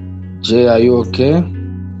 Jay, are you okay?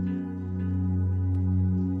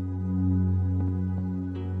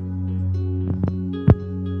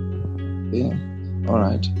 Yeah. All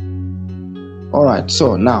right. All right.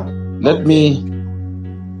 So now,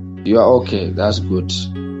 you are okay. That's good.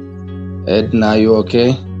 Edna, you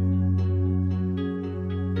okay?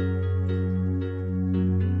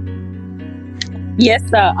 Yes,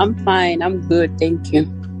 sir. I'm fine. I'm good. Thank you.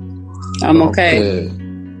 I'm okay.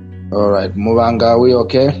 All right. Muvanga, are we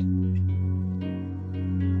okay?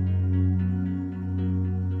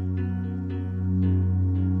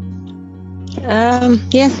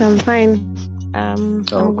 Yes, I'm fine. I'm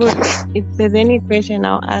good. If there's any question,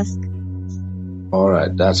 I'll ask. All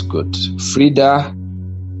right, that's good. Frida?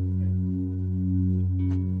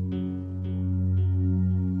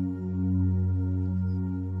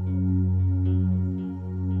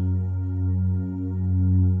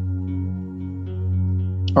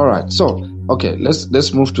 All right, so, okay,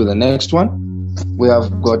 let's move to the next one. We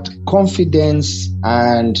have got confidence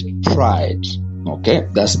and pride. Okay,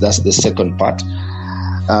 that's the second part.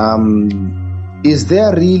 Is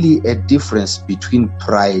there really a difference between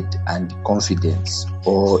pride and confidence,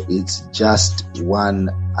 or it's just one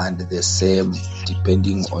and the same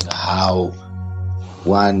depending on how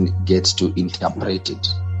one gets to interpret it?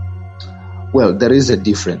 Well, there is a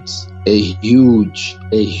difference, a huge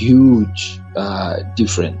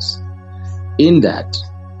difference in that.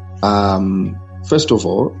 First of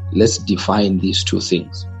all, let's define these two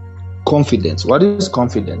things. Confidence. What is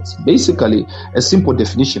confidence? Basically, a simple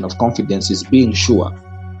definition of confidence is being sure.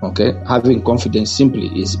 Okay, having confidence simply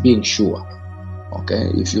is being sure. Okay,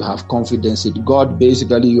 if you have confidence in God,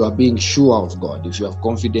 basically you are being sure of God. If you have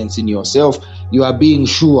confidence in yourself, you are being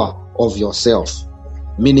sure of yourself,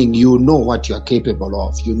 meaning you know what you are capable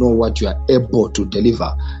of, you know what you are able to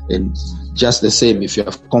deliver. And just the same, if you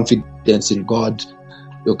have confidence in God,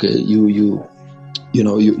 okay, you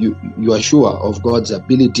are sure of God's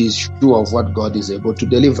abilities, sure of what God is able to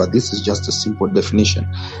deliver. This is just a simple definition.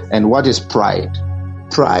 And what is pride?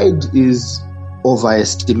 Pride is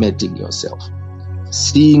overestimating yourself,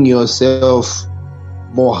 seeing yourself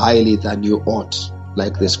more highly than you ought.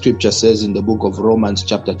 Like the scripture says in the book of Romans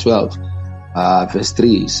chapter 12, verse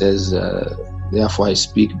 3, it says, therefore I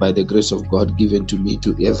speak by the grace of God given to me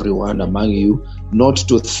to everyone among you, not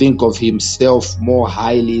to think of himself more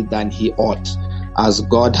highly than he ought, as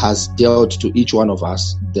God has dealt to each one of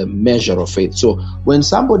us the measure of faith. So when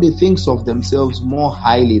somebody thinks of themselves more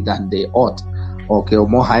highly than they ought, okay, or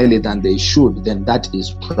more highly than they should, then that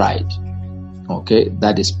is pride. Okay,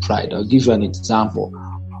 that is pride. I'll give you an example.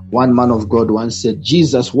 One man of God once said,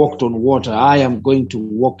 Jesus walked on water, I am going to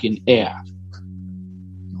walk in air.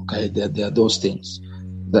 Okay, there are those things.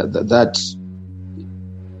 That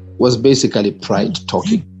was basically pride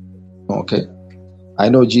talking. Okay. I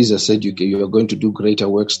know Jesus said you are going to do greater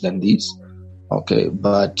works than these. Okay,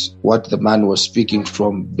 but what the man was speaking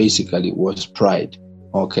from basically was pride.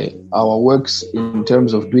 Okay, our works in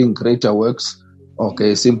terms of doing greater works,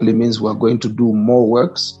 okay, simply means we're going to do more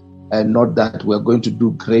works, and not that we're going to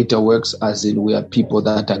do greater works as in we are people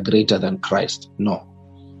that are greater than Christ. No.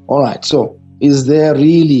 All right, so is there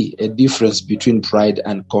really a difference between pride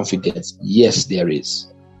and confidence? Yes, there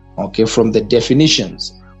is. Okay, from the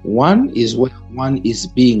definitions, one is when one is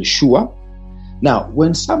being sure, Now,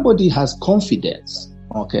 when somebody has confidence,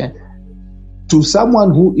 okay, to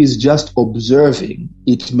someone who is just observing,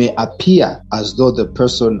 it may appear as though the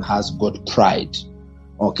person has got pride.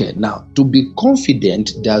 Okay, now, to be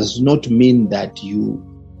confident does not mean that you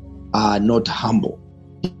are not humble.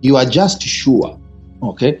 You are just sure.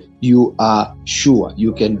 Okay, you are sure.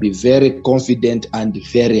 You can be very confident and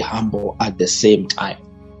very humble at the same time.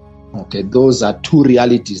 Okay, those are two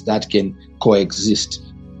realities that can coexist.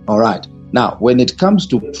 All right. Now, when it comes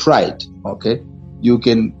to pride, okay,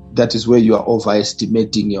 that is where you are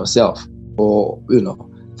overestimating yourself, or,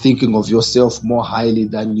 thinking of yourself more highly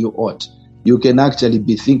than you ought. You can actually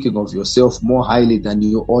be thinking of yourself more highly than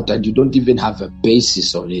you ought, and you don't even have a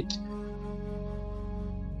basis on it.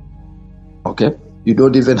 Okay? You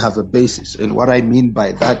don't even have a basis. And what I mean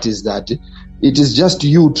by that is that it is just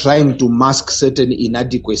you trying to mask certain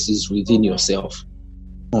inadequacies within yourself.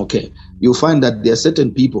 Okay? You find that there are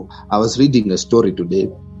certain people. I was reading a story today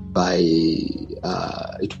by,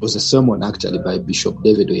 it was a sermon actually by Bishop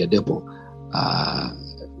David Oyedepo.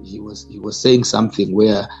 He was saying something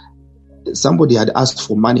where somebody had asked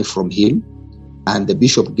for money from him, and the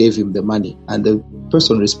bishop gave him the money, and the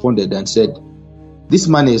person responded and said, "This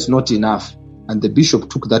money is not enough." And the bishop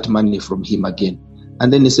took that money from him again.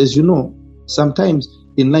 And then he says, sometimes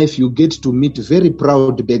in life you get to meet very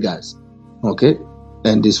proud beggars. Okay?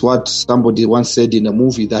 And it's what somebody once said in a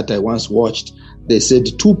movie that I once watched. They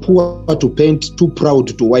said, too poor to paint, too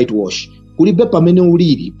proud to whitewash.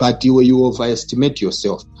 But you overestimate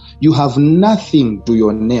yourself. You have nothing to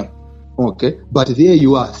your name. Okay? But there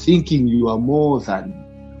you are thinking you are more than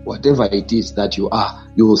whatever it is that you are,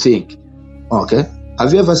 you will think. Okay?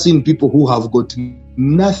 Have you ever seen people who have got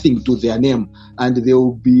nothing to their name, and they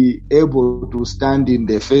will be able to stand in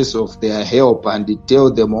the face of their help and tell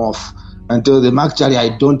them off and tell them, actually,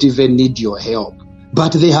 I don't even need your help.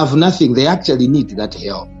 But they have nothing. They actually need that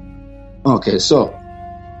help. Okay, so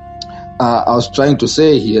I was trying to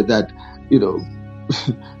say here that,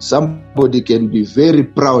 somebody can be very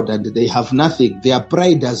proud and they have nothing. Their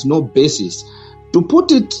pride has no basis. To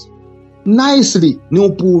put it nicely,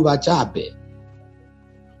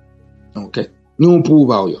 okay.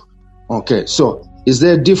 Okay, so is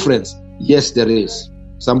there a difference? Yes, there is.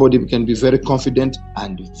 Somebody can be very confident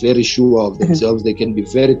and very sure of themselves. They can be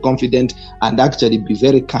very confident and actually be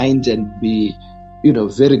very kind and be,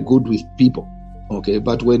 very good with people. Okay,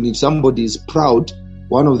 but when somebody is proud,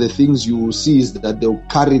 one of the things you will see is that they'll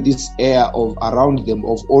carry this air of around them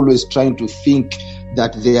of always trying to think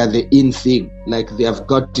that they are the in thing, like they have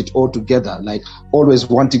got it all together, like always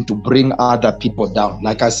wanting to bring other people down.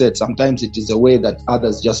 Like I said, sometimes it is a way that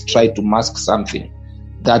others just try to mask something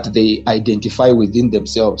that they identify within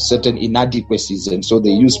themselves, certain inadequacies, and so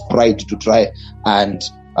they use pride to try and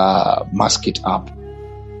mask it up.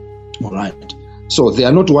 All right. So they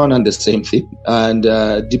are not one and the same thing. And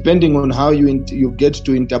depending on how you get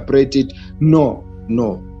to interpret it, no.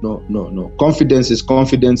 Confidence is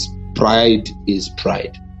confidence. Pride is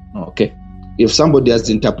pride. Okay. If somebody has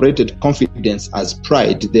interpreted confidence as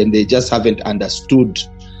pride, then they just haven't understood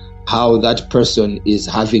how that person is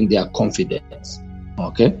having their confidence.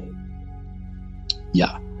 Okay.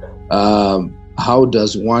 Yeah. How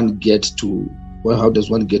does one get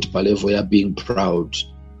Palevoya being proud,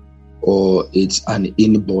 or it's an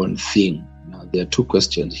inborn thing? Now there are two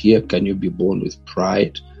questions here. Can you be born with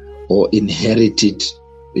pride or inherit it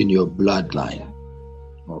in your bloodline?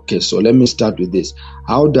 Okay, so let me start with this.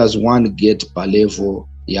 How does one get Palevo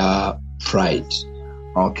ya pride?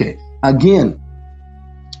 Okay, again,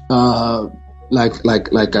 like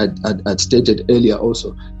I stated earlier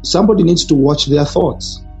also, somebody needs to watch their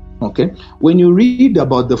thoughts. Okay, when you read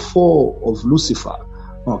about the fall of Lucifer,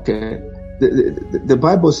 okay, the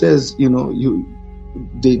Bible says,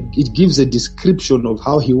 it gives a description of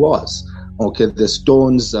how he was. Okay, the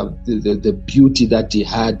stones, the beauty that he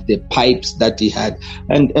had, the pipes that he had.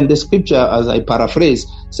 And the scripture, as I paraphrase,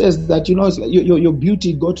 says that, your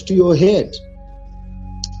beauty got to your head.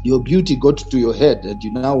 Your beauty got to your head, and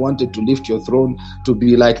you now wanted to lift your throne to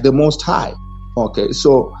be like the Most High. Okay,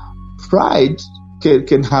 so pride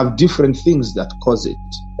can have different things that cause it.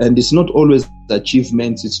 And it's not always the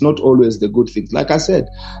achievements, it's not always the good things. Like I said,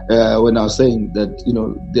 when I was saying that,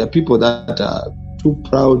 there are people that are too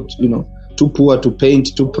proud, too poor to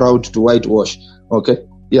paint, too proud to whitewash. Okay,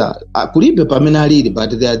 yeah, but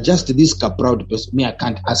they are just this proud person. Me, I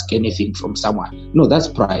can't ask anything from someone. No, that's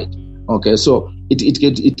pride. Okay, so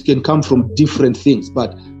it can come from different things,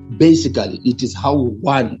 but basically it is how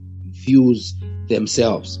one views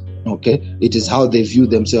themselves. Okay, it is how they view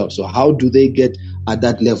themselves. So how do they get at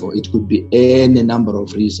that level? It could be any number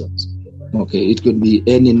of reasons. Okay, it could be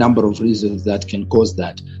any number of reasons that can cause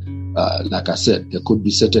that. Like I said, there could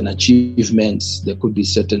be certain achievements, there could be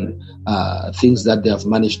certain things that they have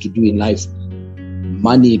managed to do in life.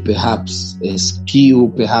 Money, perhaps, a skill,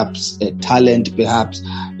 perhaps, a talent, perhaps,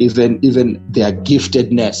 even their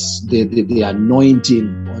giftedness, the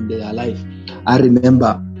anointing on their life. I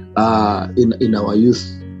remember in our youth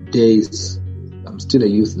days, I'm still a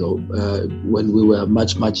youth though, when we were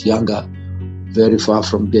much, much younger, very far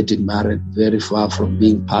from getting married, very far from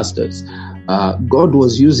being pastors. God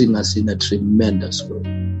was using us in a tremendous way.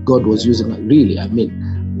 God was using us, really, I mean,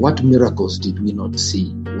 what miracles did we not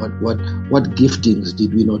see? What giftings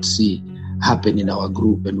did we not see happen in our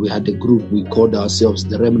group? And we had a group, we called ourselves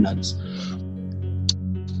the Remnants.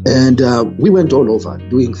 And we went all over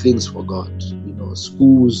doing things for God. You know,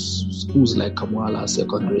 schools like Kamwala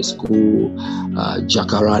Secondary School,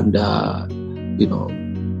 Jacaranda, you know.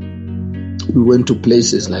 We went to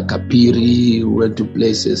places like Kapiri, we went to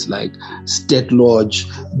places like State Lodge,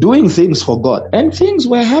 doing things for God. And things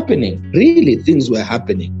were happening. Really, things were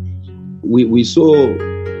happening. We saw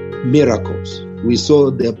miracles. We saw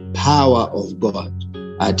the power of God.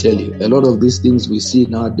 I tell you, a lot of these things we see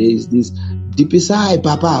nowadays, this deep inside,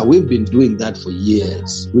 Papa, we've been doing that for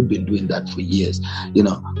years. You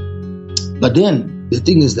know. But then the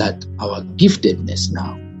thing is that our giftedness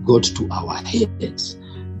now got to our heads.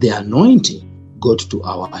 The anointing got to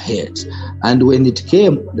our heads. And when it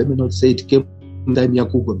came, let me not say it came time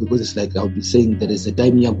Yakugo, because it's like I'll be saying there is a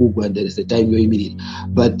time Yakugo and there is a time you're immediate.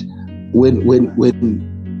 But when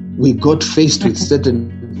we got faced with certain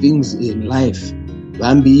things in life, you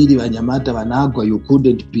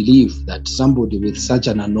couldn't believe that somebody with such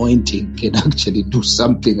an anointing can actually do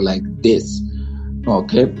something like this.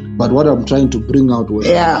 Okay, but what I'm trying to bring out was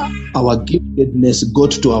our giftedness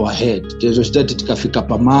got to our head. Tikafika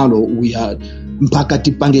pamalo, we had mpaka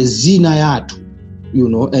tipange zina yatu, you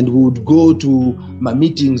know, and we would go to my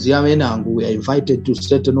meetings. We are invited to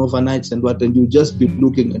certain overnights and what, and you just be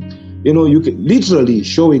looking at, you know, you can literally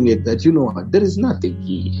showing it that, you know, there is nothing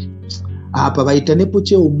here.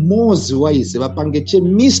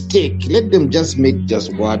 Mistake. Let them just make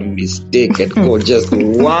just one mistake and go just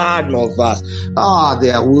one of us.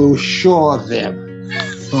 There we'll show them.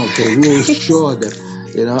 Okay, we'll show them.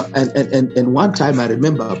 You know, and one time I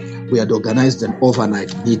remember we had organized an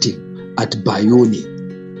overnight meeting at Bayoni.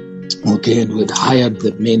 Okay, and we had hired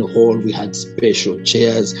the main hall. We had special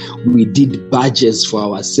chairs. We did badges for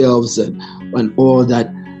ourselves and all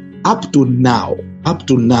that. Up to now,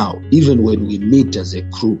 even when we meet as a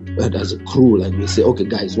crew and we say, okay,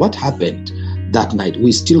 guys, what happened that night?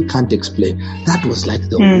 We still can't explain. That was like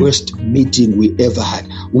the worst meeting we ever had.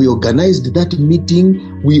 We organized that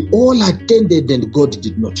meeting. We all attended and God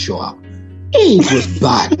did not show up. It was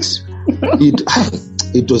bad.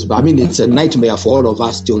 It was bad. I mean, it's a nightmare for all of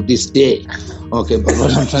us till this day. Okay, but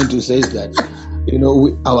what I'm trying to say is that, you know,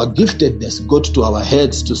 our giftedness got to our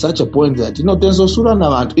heads to such a point that, you know, there's a surah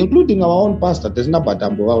now, including our own pastor. There's no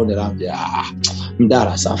batambo around there.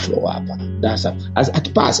 That's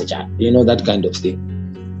at passage, you know, that kind of thing.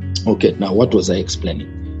 Okay, now what was I explaining?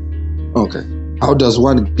 Okay, how does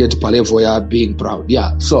one get palevoya being proud?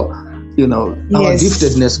 Yeah, so, you know, our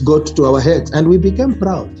giftedness got to our heads and we became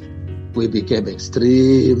proud. We became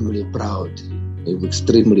extremely proud.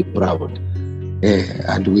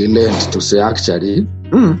 And we learned to say, actually,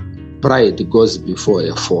 pride goes before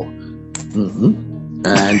a fall.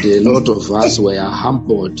 And a lot of us were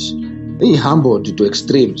humbled to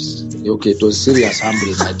extremes. Okay, it was serious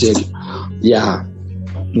humbling, I tell you. Yeah.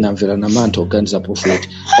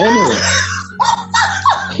 Anyway.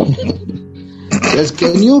 Yes,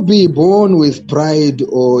 can you be born with pride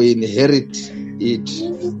or inherit it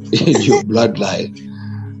in your bloodline?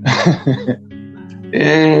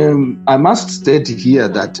 I must state here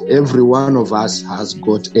that every one of us has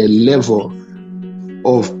got a level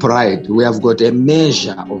of pride. We have got a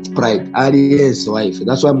measure of pride. Aliye's wife.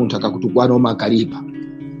 That's why muntaka kutukwana makariba.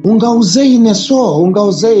 Ungauzeine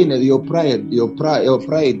your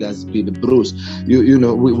pride has been bruised. You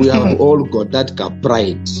know, we have all got that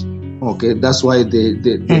pride. Okay, that's why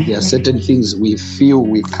there are certain things we feel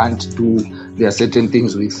we can't do. There are certain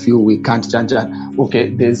things we feel we can't change. Okay,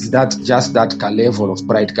 there's that level of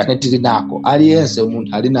pride.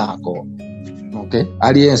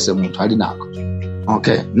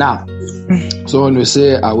 Okay, now, so when we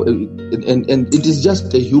say, and it is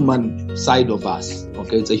just a human side of us.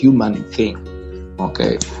 Okay, it's a human thing.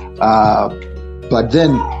 Okay, but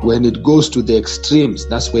then when it goes to the extremes,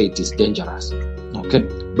 that's where it is dangerous. Okay,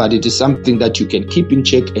 but it is something that you can keep in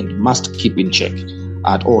check and must keep in check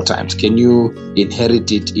at all times. Can you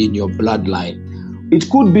inherit it in your bloodline? It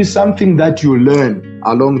could be something that you learn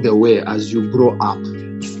along the way as you grow up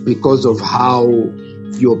because of how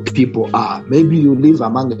your people are. Maybe you live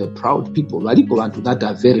among the proud people. People that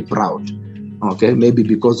are very proud. Okay, maybe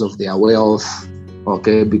because of their wealth.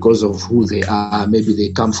 Okay, because of who they are. Maybe they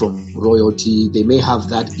come from royalty. They may have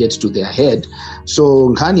that get to their head.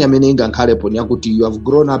 So you have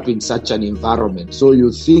grown up in such an environment, so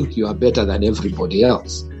you think you are better than everybody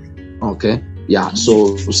else. Okay. Yeah,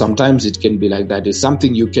 so sometimes it can be like that. It's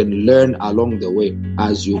something you can learn along the way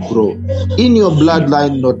as you grow. In your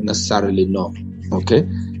bloodline, not necessarily, no. Okay?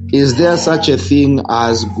 Is there such a thing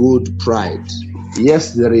as good pride?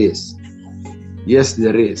 Yes, there is. Yes,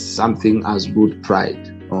 there is something as good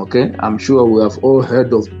pride. Okay? I'm sure we have all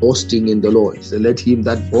heard of boasting in the Lord. So let him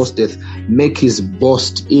that boasteth make his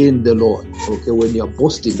boast in the Lord. Okay? When you're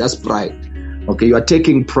boasting, that's pride. Okay, you are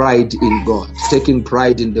taking pride in God, taking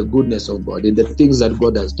pride in the goodness of God, in the things that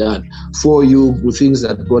God has done for you, the things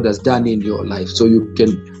that God has done in your life. So you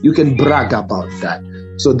can brag about that.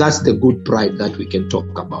 So that's the good pride that we can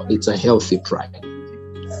talk about. It's a healthy pride.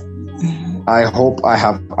 I hope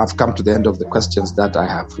I've come to the end of the questions that I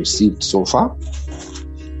have received so far.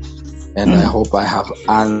 And I hope I have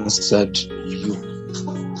answered you.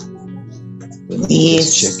 Let me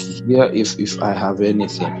just check here if I have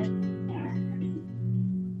anything.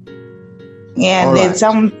 Yeah, all there's right.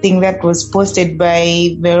 something that was posted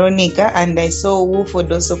by Veronica, and I saw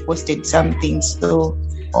Wooford also posted something. So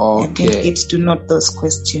I think it's to note those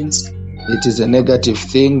questions. It is a negative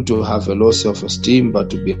thing to have a low self-esteem, but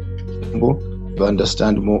to be humble, to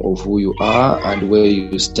understand more of who you are and where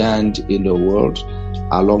you stand in the world,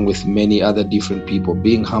 along with many other different people.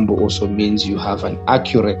 Being humble also means you have an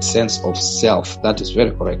accurate sense of self. That is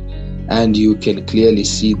very correct. And you can clearly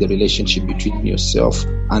see the relationship between yourself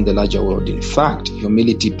and the larger world. In fact,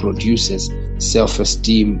 humility produces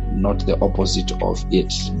self-esteem, not the opposite of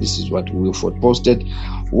it. This is what Wilford posted.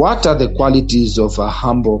 What are the qualities of a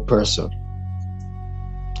humble person?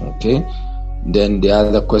 Okay. Then the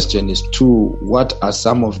other question is what are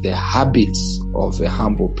some of the habits of a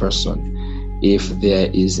humble person, if there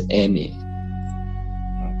is any?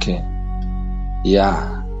 Okay.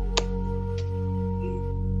 Yeah.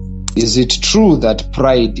 Is it true that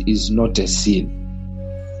pride is not a sin?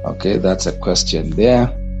 Okay, that's a question there.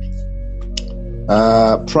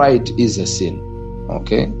 Pride is a sin,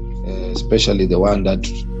 okay? Especially the one that,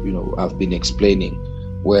 I've been explaining,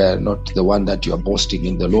 where not the one that you are boasting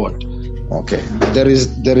in the Lord. Okay. There is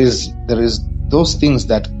those things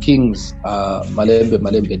that King's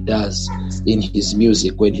Malembe does in his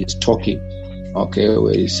music when he's talking. Okay,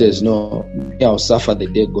 where he says, "No, I'll suffer the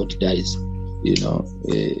day God dies."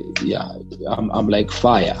 I'm like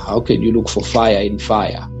fire. How can you look for fire in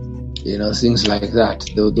fire? Things like that.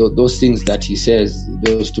 Those things that he says,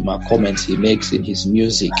 those to my comments he makes in his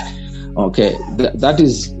music. Okay, that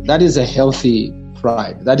is a healthy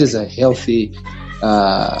pride. That is a healthy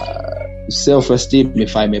self-esteem,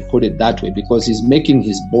 if I may put it that way, because he's making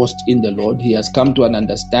his boast in the Lord. He has come to an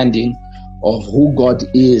understanding of who God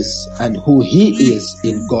is and who he is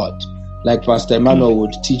in God. Like Pastor Emmanuel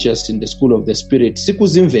would teach us in the School of the Spirit,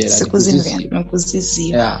 sikuzimvera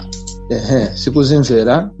nikuzizio. Yeah.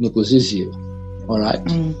 Sikuzimvera nikuzizio. All right.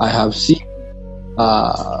 I have seen,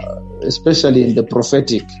 especially in the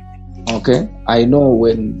prophetic. Okay. I know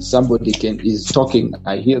when somebody is talking,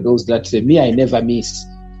 I hear those that say, "Me, I never miss."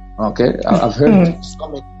 Okay. I've heard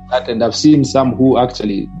some of that, and I've seen some who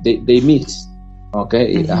actually they miss.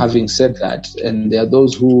 Okay. Having said that, and there are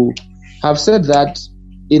those who have said that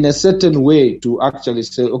in a certain way to actually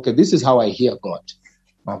say, okay, this is how I hear God.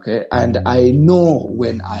 Okay. And I know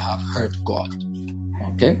when I have heard God.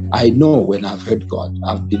 Okay. I know when I've heard God.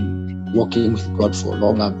 I've been walking with God for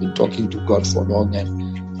long. I've been talking to God for long, and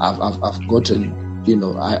I've gotten,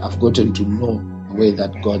 I've gotten to know the way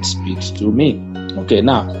that God speaks to me. Okay.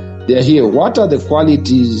 Now they're here. What are the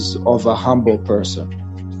qualities of a humble person?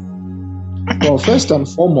 Well, first and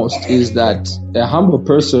foremost is that a humble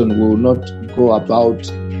person will not go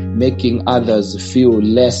about making others feel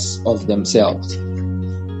less of themselves.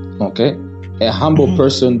 Okay? A humble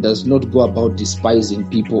person does not go about despising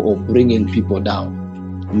people or bringing people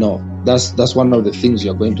down. No, that's one of the things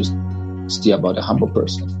you're going to see about a humble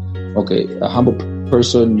person. Okay, a humble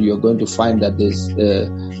person, you're going to find that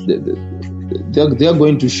they're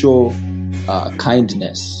going to show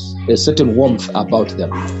kindness, a certain warmth about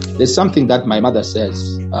them. There's something that my mother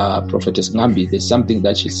says, Prophetess Ngambi, there's something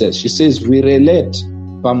that she says. She says, we relate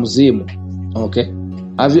pamuzimu. Okay?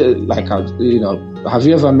 Have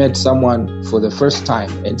you ever met someone for the first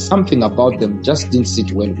time and something about them just didn't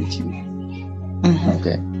sit well with you?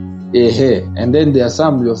 Okay? And then there are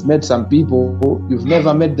some, you've met some people, you've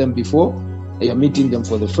never met them before, you're meeting them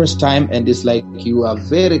for the first time, and it's like you are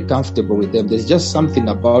very comfortable with them. There's just something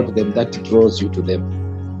about them that draws you to them.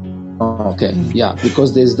 Okay, yeah,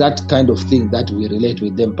 because there's that kind of thing that we relate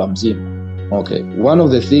with them, Pamzim. Okay, one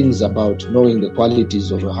of the things about knowing the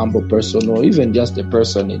qualities of a humble person, or even just a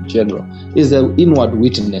person in general, is the inward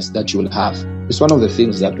witness that you'll have. It's one of the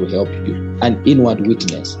things that will help you, an inward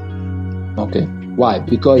witness. Okay, why?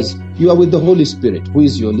 Because you are with the Holy Spirit, who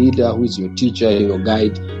is your leader, who is your teacher, your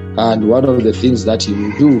guide. And one of the things that he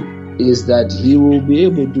will do is that he will be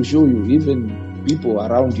able to show you, even people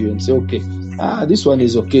around you, and say, okay, this one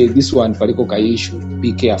is okay, this one,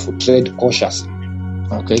 be careful, tread cautiously.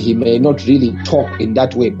 Okay, he may not really talk in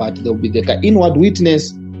that way, but there will be the inward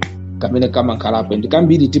witness. And it can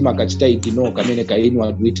be the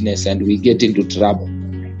inward witness, and we get into trouble.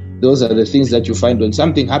 Those are the things that you find when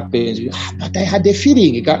something happens. But I had a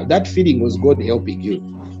feeling. That feeling was God helping you.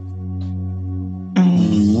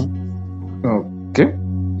 Okay.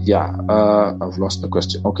 Yeah. I've lost the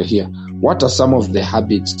question. Okay, here. What are some of the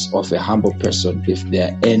habits of a humble person, if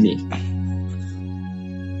there are any?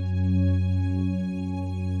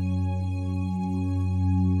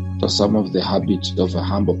 What are some of the habits of a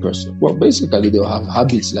humble person? Well, basically, they'll have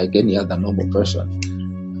habits like any other normal person.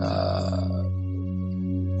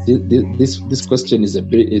 This question is a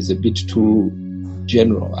bit too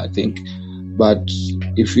general, I think. But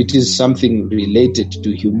if it is something related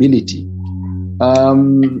to humility,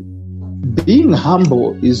 being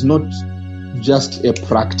humble is not just a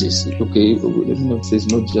practice. Okay, let me not say it's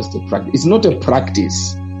not just a practice. It's not a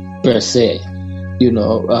practice per se.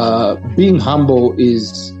 Being humble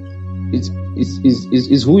is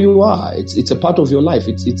who you are. It's a part of your life.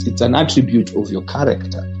 It's an attribute of your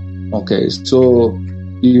character. Okay, so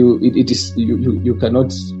you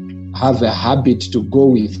cannot have a habit to go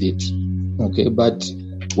with it. Okay, but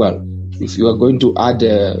well, if you are going to add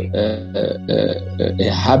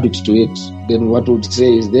a habit to it, then what would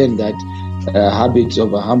say is then that a habit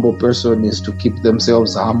of a humble person is to keep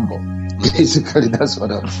themselves humble. Basically, that's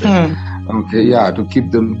what I'm saying. Okay, yeah, to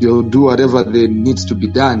keep them, they'll do whatever needs to be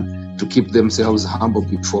done to keep themselves humble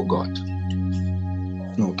before God.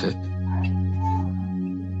 Okay.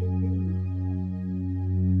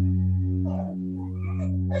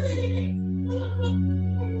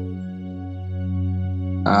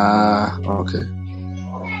 Okay.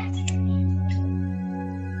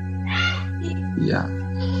 Yeah.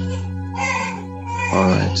 All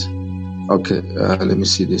right. Okay. Let me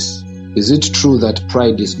see this. Is it true that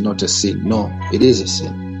pride is not a sin? No, it is a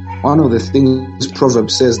sin. One of the things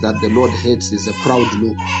Proverbs says that the Lord hates is a proud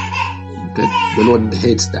look. Okay. The Lord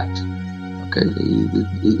hates that. Okay.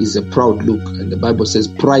 It is a proud look. And the Bible says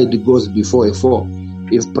pride goes before a fall.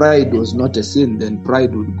 If pride was not a sin, then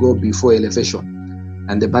pride would go before elevation.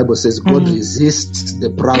 And the Bible says God resists the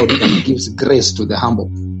proud and gives grace to the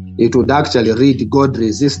humble. It would actually read, God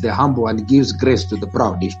resists the humble and gives grace to the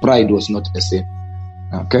proud, if pride was not a sin.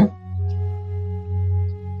 Okay?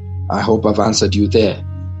 I hope I've answered you there.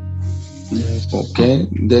 Okay?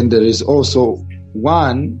 Then there is also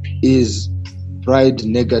one, is pride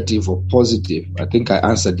negative or positive? I think I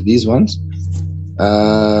answered these ones.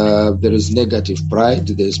 There is negative pride,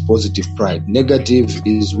 there is positive pride. Negative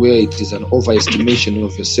is where it is an overestimation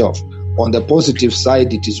of yourself. On the positive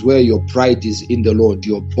side, it is where your pride is in the Lord,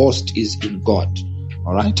 your boast is in God.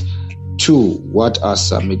 All right. 2, what are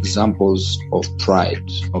some examples of pride?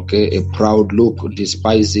 Okay, a proud look,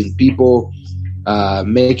 despising people,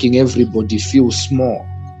 making everybody feel small.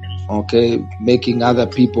 Okay, making other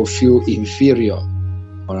people feel inferior.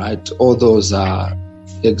 All right, all those are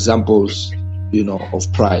examples, of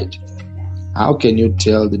pride. How can you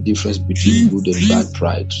tell the difference between good and bad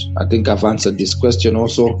pride? I think I've answered this question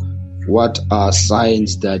also. What are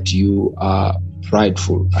signs that you are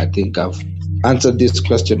prideful? I think I've answered this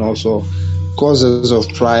question also. Causes of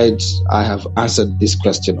pride, I have answered this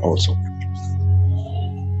question also.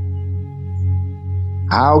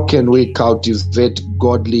 How can we cultivate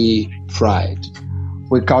godly pride?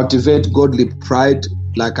 We cultivate godly pride,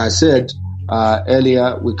 like I said,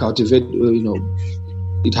 earlier, we cultivate,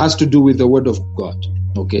 it has to do with the word of God.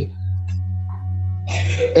 Okay.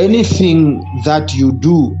 Anything that you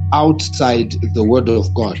do outside the word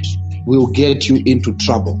of God will get you into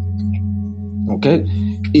trouble. Okay.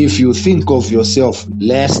 If you think of yourself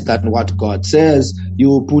less than what God says, you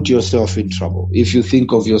will put yourself in trouble. If you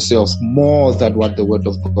think of yourself more than what the word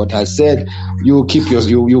of God has said, you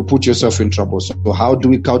put yourself in trouble. So how do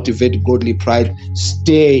we cultivate godly pride?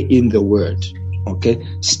 Stay in the word. Okay,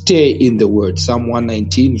 stay in the word. Psalm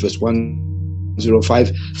 119 verse 1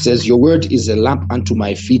 1:05 says, your word is a lamp unto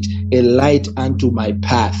my feet, a light unto my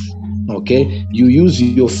path. Okay, you use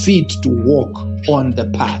your feet to walk on the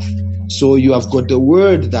path. So you have got the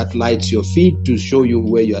word that lights your feet to show you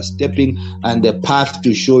where you are stepping, and the path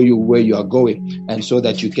to show you where you are going, and so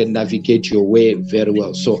that you can navigate your way very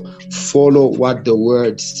well. So follow what the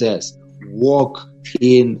word says. Walk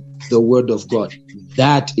in the word of God.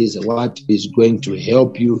 That is what is going to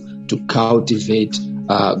help you to cultivate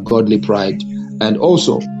godly pride, and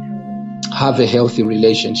also have a healthy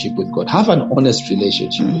relationship with God. Have an honest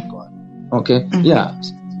relationship with God. Okay? Yeah.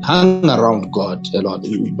 Hang around God a lot.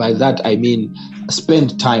 By that I mean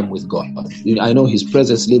spend time with God. I know His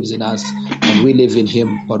presence lives in us and we live in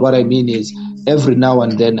Him, but what I mean is every now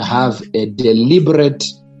and then have a deliberate,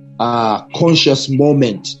 conscious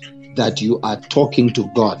moment that you are talking to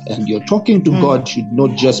God. And your talking to God should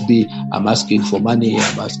not just be, I'm asking for money,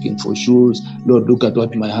 I'm asking for shoes. Lord, look at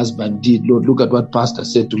what my husband did. Lord, look at what pastor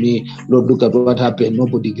said to me. Lord, look at what happened.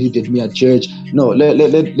 Nobody greeted me at church. No, let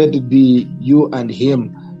it be you and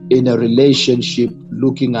Him in a relationship,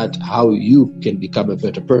 looking at how you can become a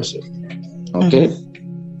better person. Okay?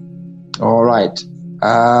 All right.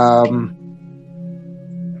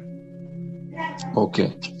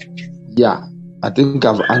 Okay. Yeah. I think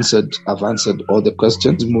I've answered all the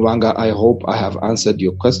questions. Muvanga, I hope I have answered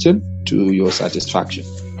your question to your satisfaction.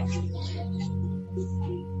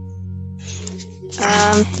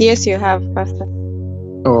 Yes, you have, Pastor.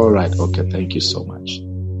 All right. Okay. Thank you so much.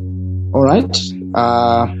 All right.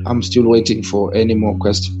 I'm still waiting for any more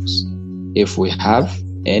questions, if we have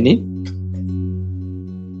any.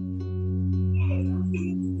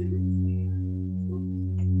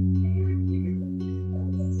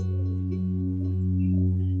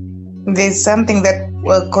 There's something that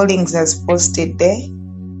Collins has posted there.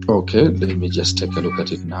 Okay, let me just take a look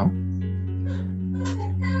at it now.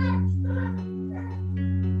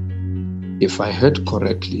 If I heard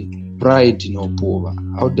correctly, pride in Opuva.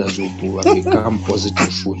 How does Opuva become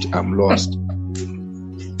positive foot? I'm lost.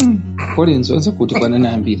 Collins, what's a good banana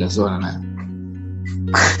and beat as well?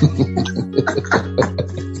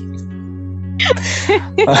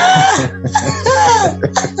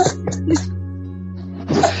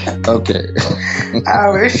 Okay. I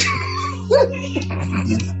wish.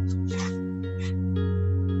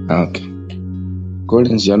 Okay.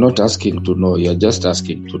 Collins, you're not asking to know, you're just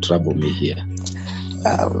asking to trouble me here.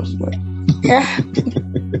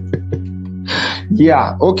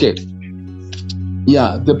 Yeah, okay.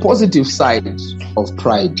 Yeah, the positive side of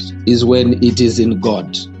pride is when it is in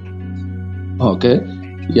God. Okay?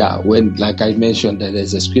 Yeah, when, like I mentioned,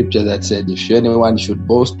 there's a scripture that said, if anyone should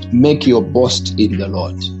boast, make your boast in the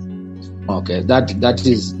Lord. Okay, that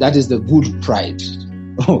is the good pride.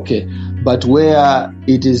 Okay, but where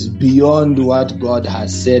it is beyond what God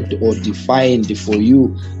has said or defined for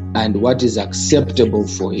you and what is acceptable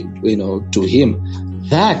for him, to Him,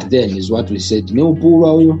 that then is what we said.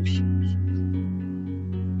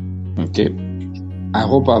 Okay, I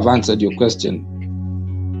hope I've answered your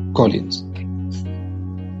question, Collins.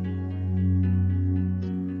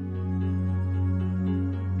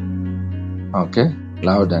 Okay,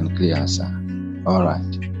 loud and clear, sir. All right.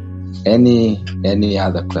 Any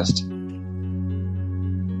other question?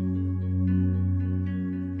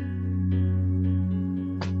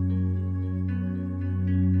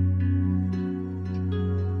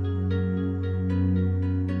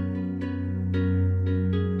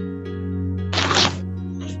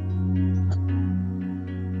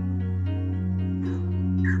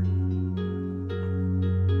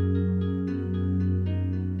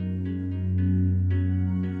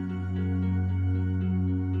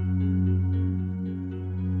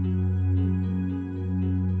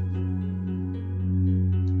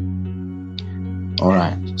 All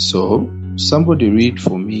right. So somebody read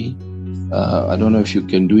for me. I don't know if you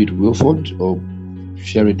can do it, Wilford, or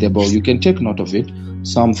share it there, but you can take note of it.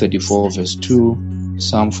 Psalm 34 verse 2,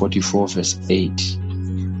 Psalm 44 verse 8.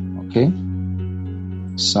 Okay.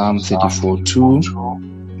 Psalm 34 2.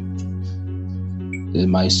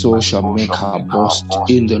 My soul shall make her boast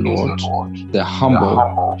in the Lord. The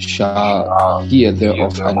humble shall hear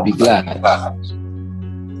thereof and be glad.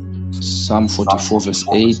 Psalm 44 verse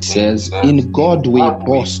 8 says, in God we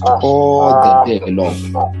boast all the day long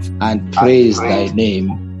and praise thy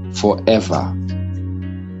name forever.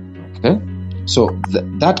 Okay, so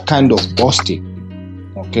that kind of boasting,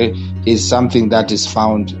 okay, is something that is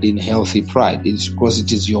found in healthy pride. It's because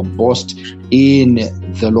it is your boast in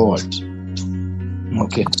the Lord.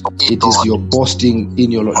 Okay, it is your boasting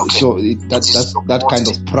in your Lord. So that kind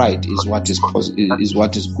of pride is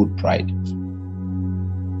what is good pride.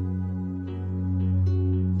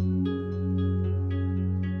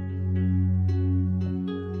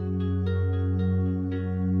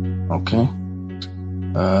 Okay.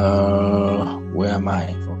 Where am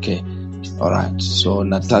I? Okay. All right. So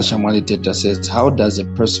Natasha Mwaliteta says, how does a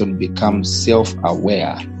person become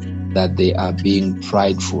self-aware that they are being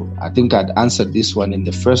prideful? I think I'd answered this one in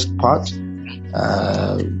the first part.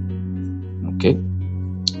 Okay.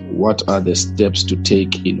 What are the steps to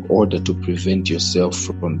take in order to prevent yourself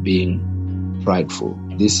from being prideful?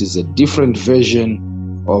 This is a different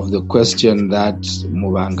version of the question that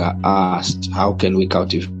Mubanga asked. How can we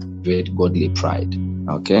cultivate godly pride?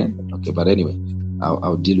 Okay. But anyway,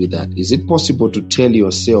 I'll deal with that. Is it possible to tell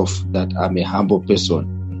yourself that I'm a humble person,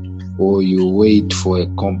 or you wait for a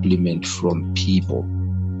compliment from people?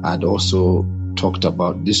 I'd also talked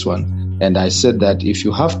about this one, and I said that if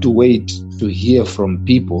you have to wait to hear from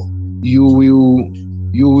people, you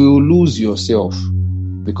will lose yourself.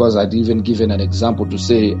 Because I'd even given an example to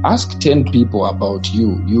say, ask 10 people about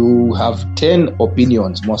you. You have 10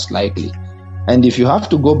 opinions most likely. And if you have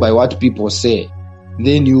to go by what people say,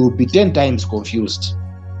 then you will be 10 times confused.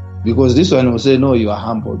 Because this one will say, no, you are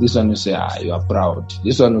humble. This one will say, you are proud.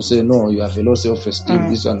 This one will say, no, you have a low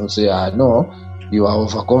self-esteem. This one will say, no, you are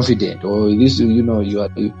overconfident. Or this,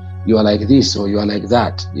 you are like this, or you are like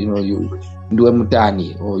that. You do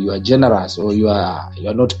mutani, or you are generous, or you are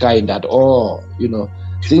not kind at all.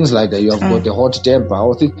 Things like that. You have got a hot temper,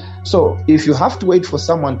 or things. So if you have to wait for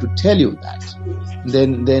someone to tell you that,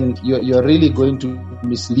 then you're really going to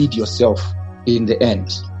mislead yourself in the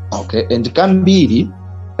end. Okay. And Kambiri,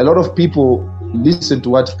 a lot of people listen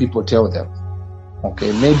to what people tell them.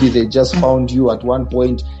 Okay. Maybe they just found you at one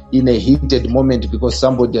point in a heated moment because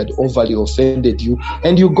somebody had overly offended you,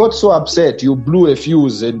 and you got so upset, you blew a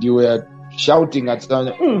fuse, and you were shouting at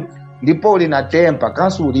someone, It was,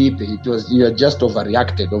 you are just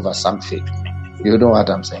overreacted over something. You know what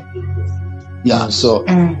I'm saying? Yeah. So,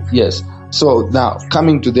 yes. So now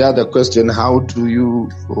coming to the other question, how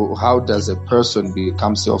does a person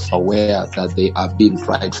become self-aware that they are being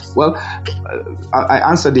prideful? Well, I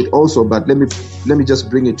answered it also, but let me just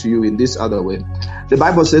bring it to you in this other way. The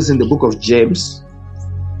Bible says in the book of James,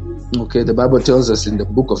 okay, the Bible tells us in the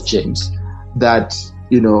book of James that,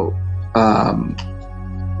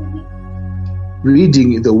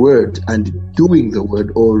 reading the word and doing the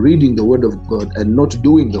word, or reading the word of God and not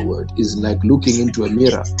doing the word, is like looking into a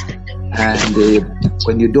mirror. And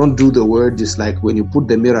when you don't do the word, it's like when you put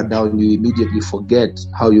the mirror down, you immediately forget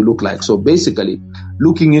how you look like. So basically,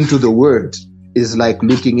 looking into the word is like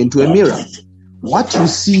looking into a mirror. What you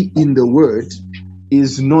see in the word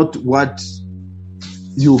is not what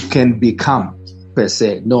you can become per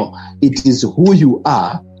se. No, it is who you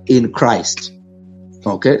are in Christ.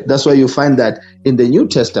 Okay, that's why you find that in the New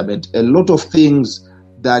Testament, a lot of things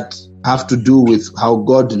that have to do with how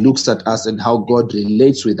God looks at us and how God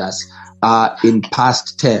relates with us are in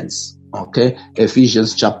past tense. Okay,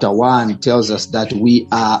 Ephesians chapter 1 tells us that we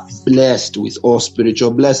are blessed with all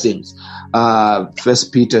spiritual blessings.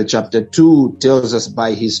 First Peter chapter 2 tells us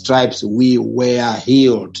by his stripes we were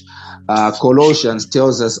healed. Colossians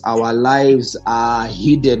tells us our lives are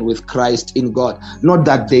hidden with Christ in God. Not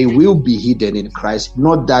that they will be hidden in Christ,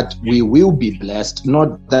 not that we will be blessed,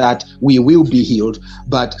 not that we will be healed,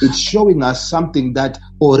 but it's showing us something that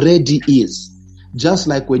already is. Just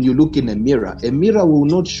like when you look in a mirror will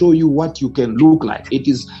not show you what you can look like.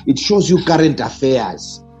 It shows you current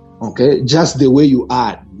affairs. Okay, just the way you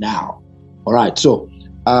are now. All right. So,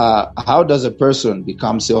 how does a person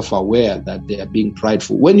become self-aware that they are being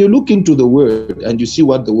prideful? When you look into the word and you see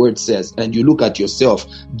what the word says, and you look at yourself,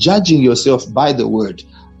 judging yourself by the word,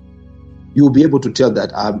 you'll be able to tell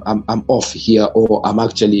that I'm off here, or I'm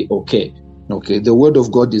actually okay. Okay, the word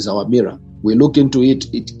of God is our mirror. We look into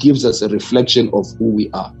it; it gives us a reflection of who we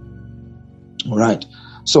are. All right.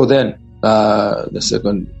 So then, the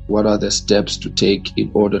second, what are the steps to take in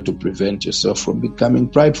order to prevent yourself from becoming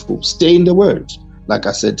prideful? Stay in the word. Like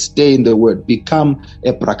I said, stay in the word. Become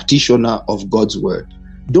a practitioner of God's word.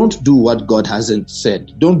 Don't do what God hasn't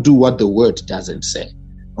said. Don't do what the word doesn't say.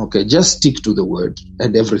 Okay, just stick to the word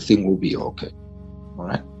and everything will be okay. All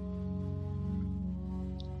right.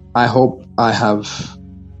 I hope I've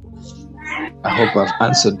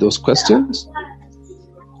answered those questions.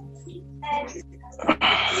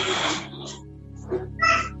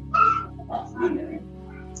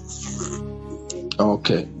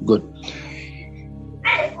 Okay, good.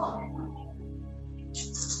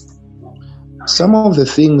 Some of the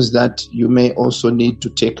things that you may also need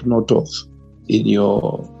to take note of in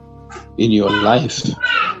your life,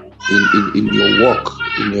 in your walk,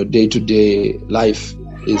 in your day-to-day life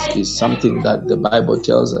is something that the Bible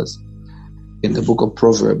tells us in the book of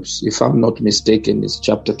Proverbs. If I'm not mistaken, it's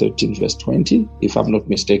chapter 13, verse 20. If I'm not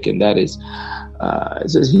mistaken, that is, It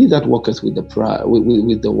says, he that walketh with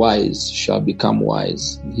the wise shall become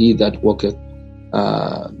wise. He that walketh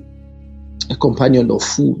a companion of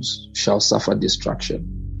fools shall suffer destruction.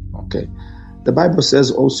 Okay. The Bible says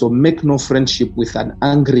also, make no friendship with an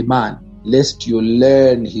angry man, lest you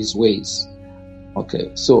learn his ways.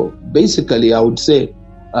 Okay. So basically, I would say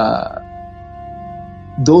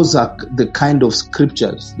those are the kind of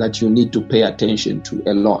scriptures that you need to pay attention to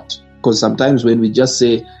a lot. Because sometimes when we just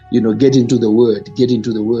say, get into the word,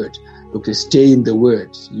 okay, stay in the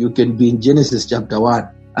word. You can be in Genesis chapter 1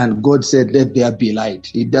 and God said, let there be light.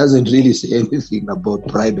 He doesn't really say anything about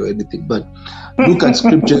pride or anything, but look at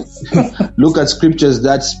scriptures,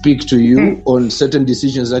 that speak to you on certain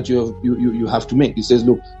decisions that you have to make. He says,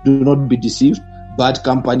 look, do not be deceived. Bad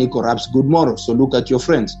company corrupts good morals. So look at your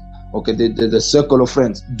friends. Okay, the circle of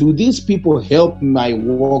friends. Do these people help my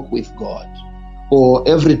walk with God? Or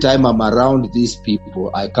every time I'm around these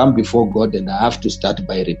people, I come before God and I have to start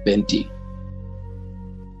by repenting.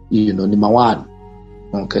 Number one.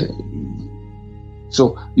 Okay.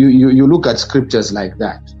 So you look at scriptures like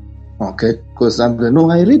that. Okay. Because I'm like, no,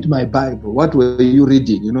 I read my Bible. What were you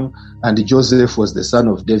reading? And Joseph was the son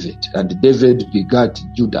of David. And David begat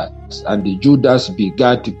Judas. And Judas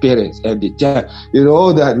begat Perez. And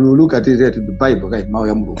all that. We look at it in the Bible. Right? I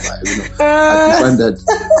find that.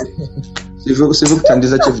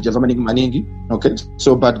 Okay,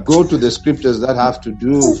 so but go to the scriptures that have to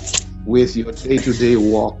do with your day-to-day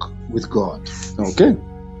walk with God. Okay?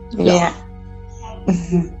 Yeah. All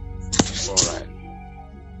right.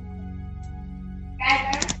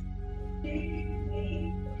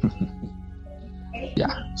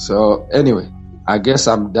 Yeah. So anyway, I guess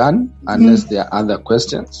I'm done unless there are other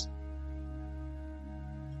questions.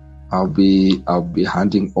 I'll be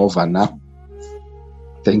handing over now.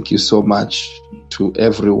 Thank you so much to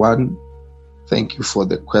everyone. Thank you for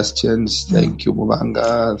the questions. Thank you,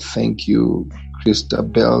 Mubanga. Thank you,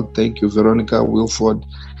 Christabel. Thank you, Veronica, Wilford.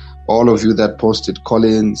 All of you that posted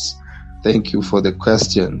Collins. Thank you for the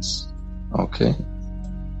questions. Okay.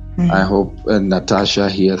 I hope, and Natasha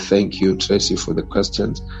here. Thank you, Tracy, for the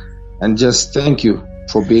questions. And just thank you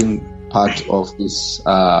for being part of this.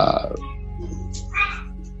 What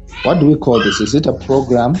do we call this? Is it a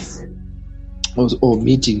program? Or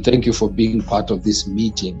meeting. Thank you for being part of this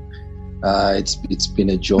meeting. It's been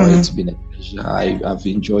a joy. It's been a pleasure. I've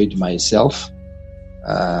enjoyed myself.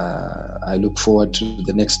 I look forward to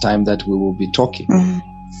the next time that we will be talking.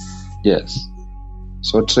 Yes.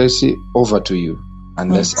 So Tracy, over to you.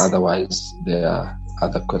 Unless otherwise there are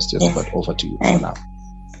other questions, but over to you for now.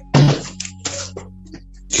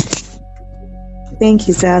 Thank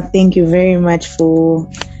you, sir. Thank you very much for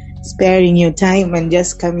sparing your time and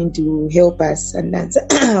just coming to help us and answer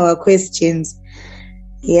our questions.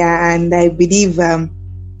 Yeah, and I believe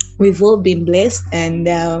we've all been blessed, and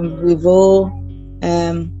we've all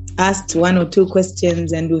asked one or two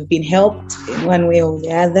questions, and we've been helped in one way or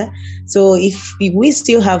the other. So if we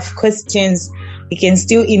still have questions, you can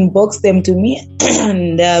still inbox them to me,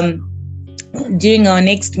 and during our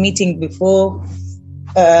next meeting before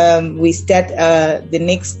we start the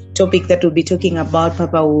next topic that we'll be talking about,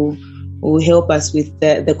 Papa will help us with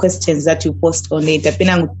the questions that you post on it.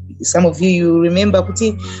 Some of you remember,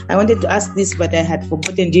 Puti, I wanted to ask this, but I had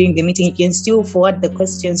forgotten during the meeting. You can still forward the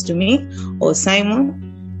questions to me or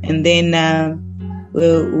Simon, and then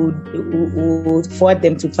we'll forward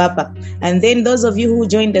them to Papa. And then those of you who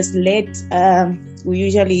joined us late,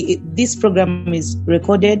 this program is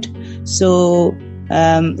recorded, so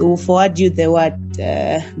we'll forward you the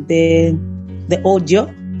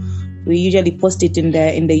audio. We usually post it in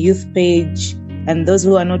the youth page, and those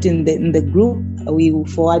who are not in the group, we will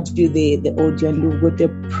forward you the audio, and we've got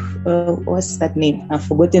what's that name? I've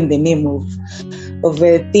forgotten the name of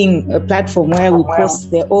a platform where we post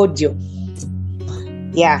the audio.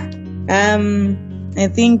 Yeah. I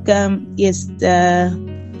think yes,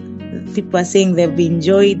 people are saying they've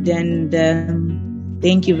enjoyed, and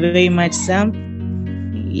thank you very much, Sam.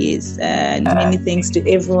 Yes, many thanks to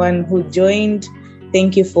everyone who joined.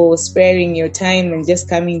 Thank you for sparing your time and just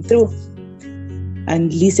coming through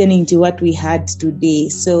and listening to what we had today.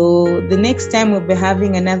 So the next time we'll be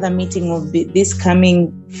having another meeting will be this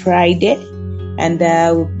coming Friday, and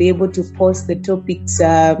we'll be able to post the topics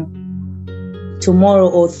tomorrow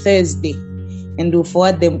or Thursday, and we'll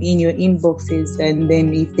forward them in your inboxes. And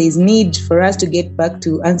then if there's need for us to get back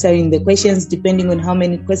to answering the questions, depending on how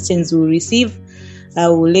many questions we'll receive, I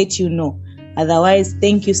will let you know. Otherwise,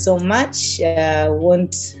 thank you so much. I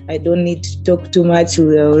don't need to talk too much.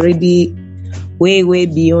 We're already way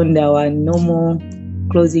beyond our normal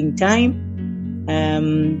closing time.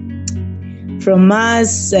 From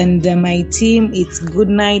us and my team, it's good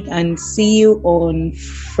night and see you on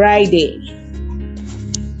Friday.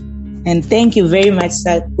 And thank you very much,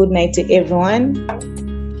 sir. Good night to everyone.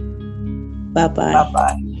 Bye-bye.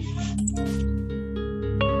 Bye-bye.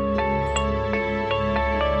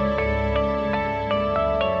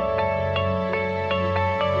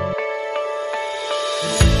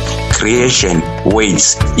 Creation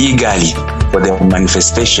waits eagerly for the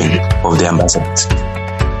manifestation of the ambassadors.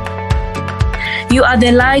 You are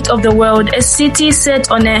the light of the world. A city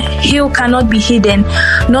set on a hill cannot be hidden,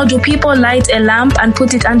 nor do people light a lamp and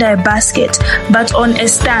put it under a basket, but on a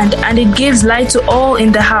stand, and it gives light to all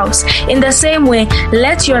in the house. In the same way,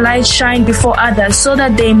 let your light shine before others, so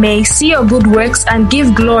that they may see your good works and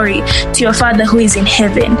give glory to your Father who is in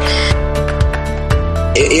heaven.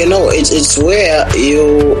 You know, it's where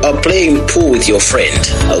you are playing pool with your friend,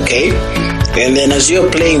 okay? And then as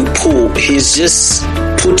you're playing pool, he's just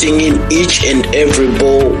putting in each and every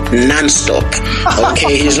ball non-stop.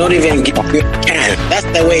 Okay, he's not even giving you a can. That's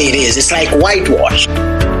the way it is. It's like whitewash.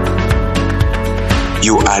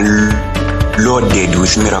 You are loaded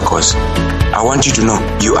with miracles. I want you to know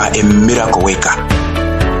you are a miracle waker.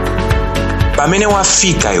 Pamene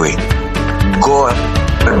wafika iwe, God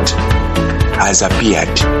has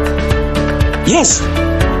appeared. Yes.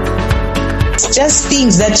 Just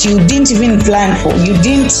things that you didn't even plan for.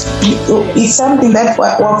 It's something that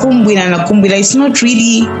wakumbwina na kumbwina. It's not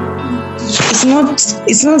really,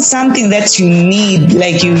 it's not something that you need,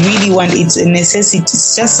 like you really want. It's a necessity.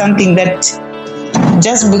 It's just something that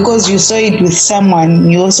just because you saw it with someone,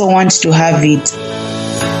 you also want to have it.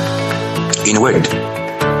 In word,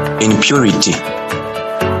 in purity,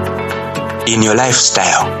 in your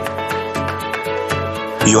lifestyle,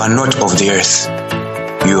 you are not of the earth.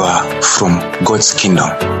 You are from God's kingdom.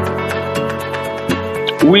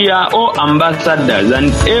 We are all ambassadors,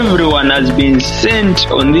 and everyone has been sent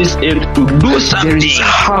on this earth to do something. There is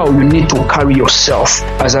how you need to carry yourself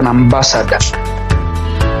as an ambassador.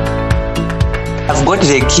 I've got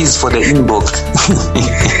the keys for the inbox.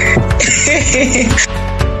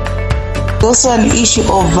 Also an issue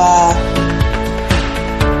of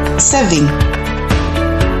saving.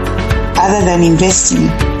 Other than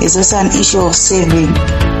investing, it's also an issue of saving.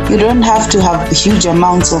 You don't have to have huge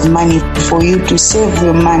amounts of money for you to save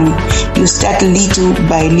your money. You start little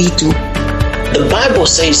by little. The Bible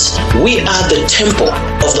says we are the temple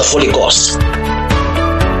of the Holy Ghost.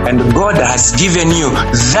 And God has given you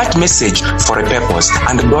that message for a purpose.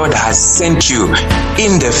 And God has sent you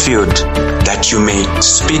in the field that you may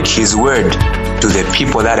speak His word to the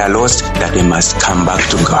people that are lost, that they must come back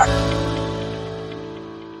to God.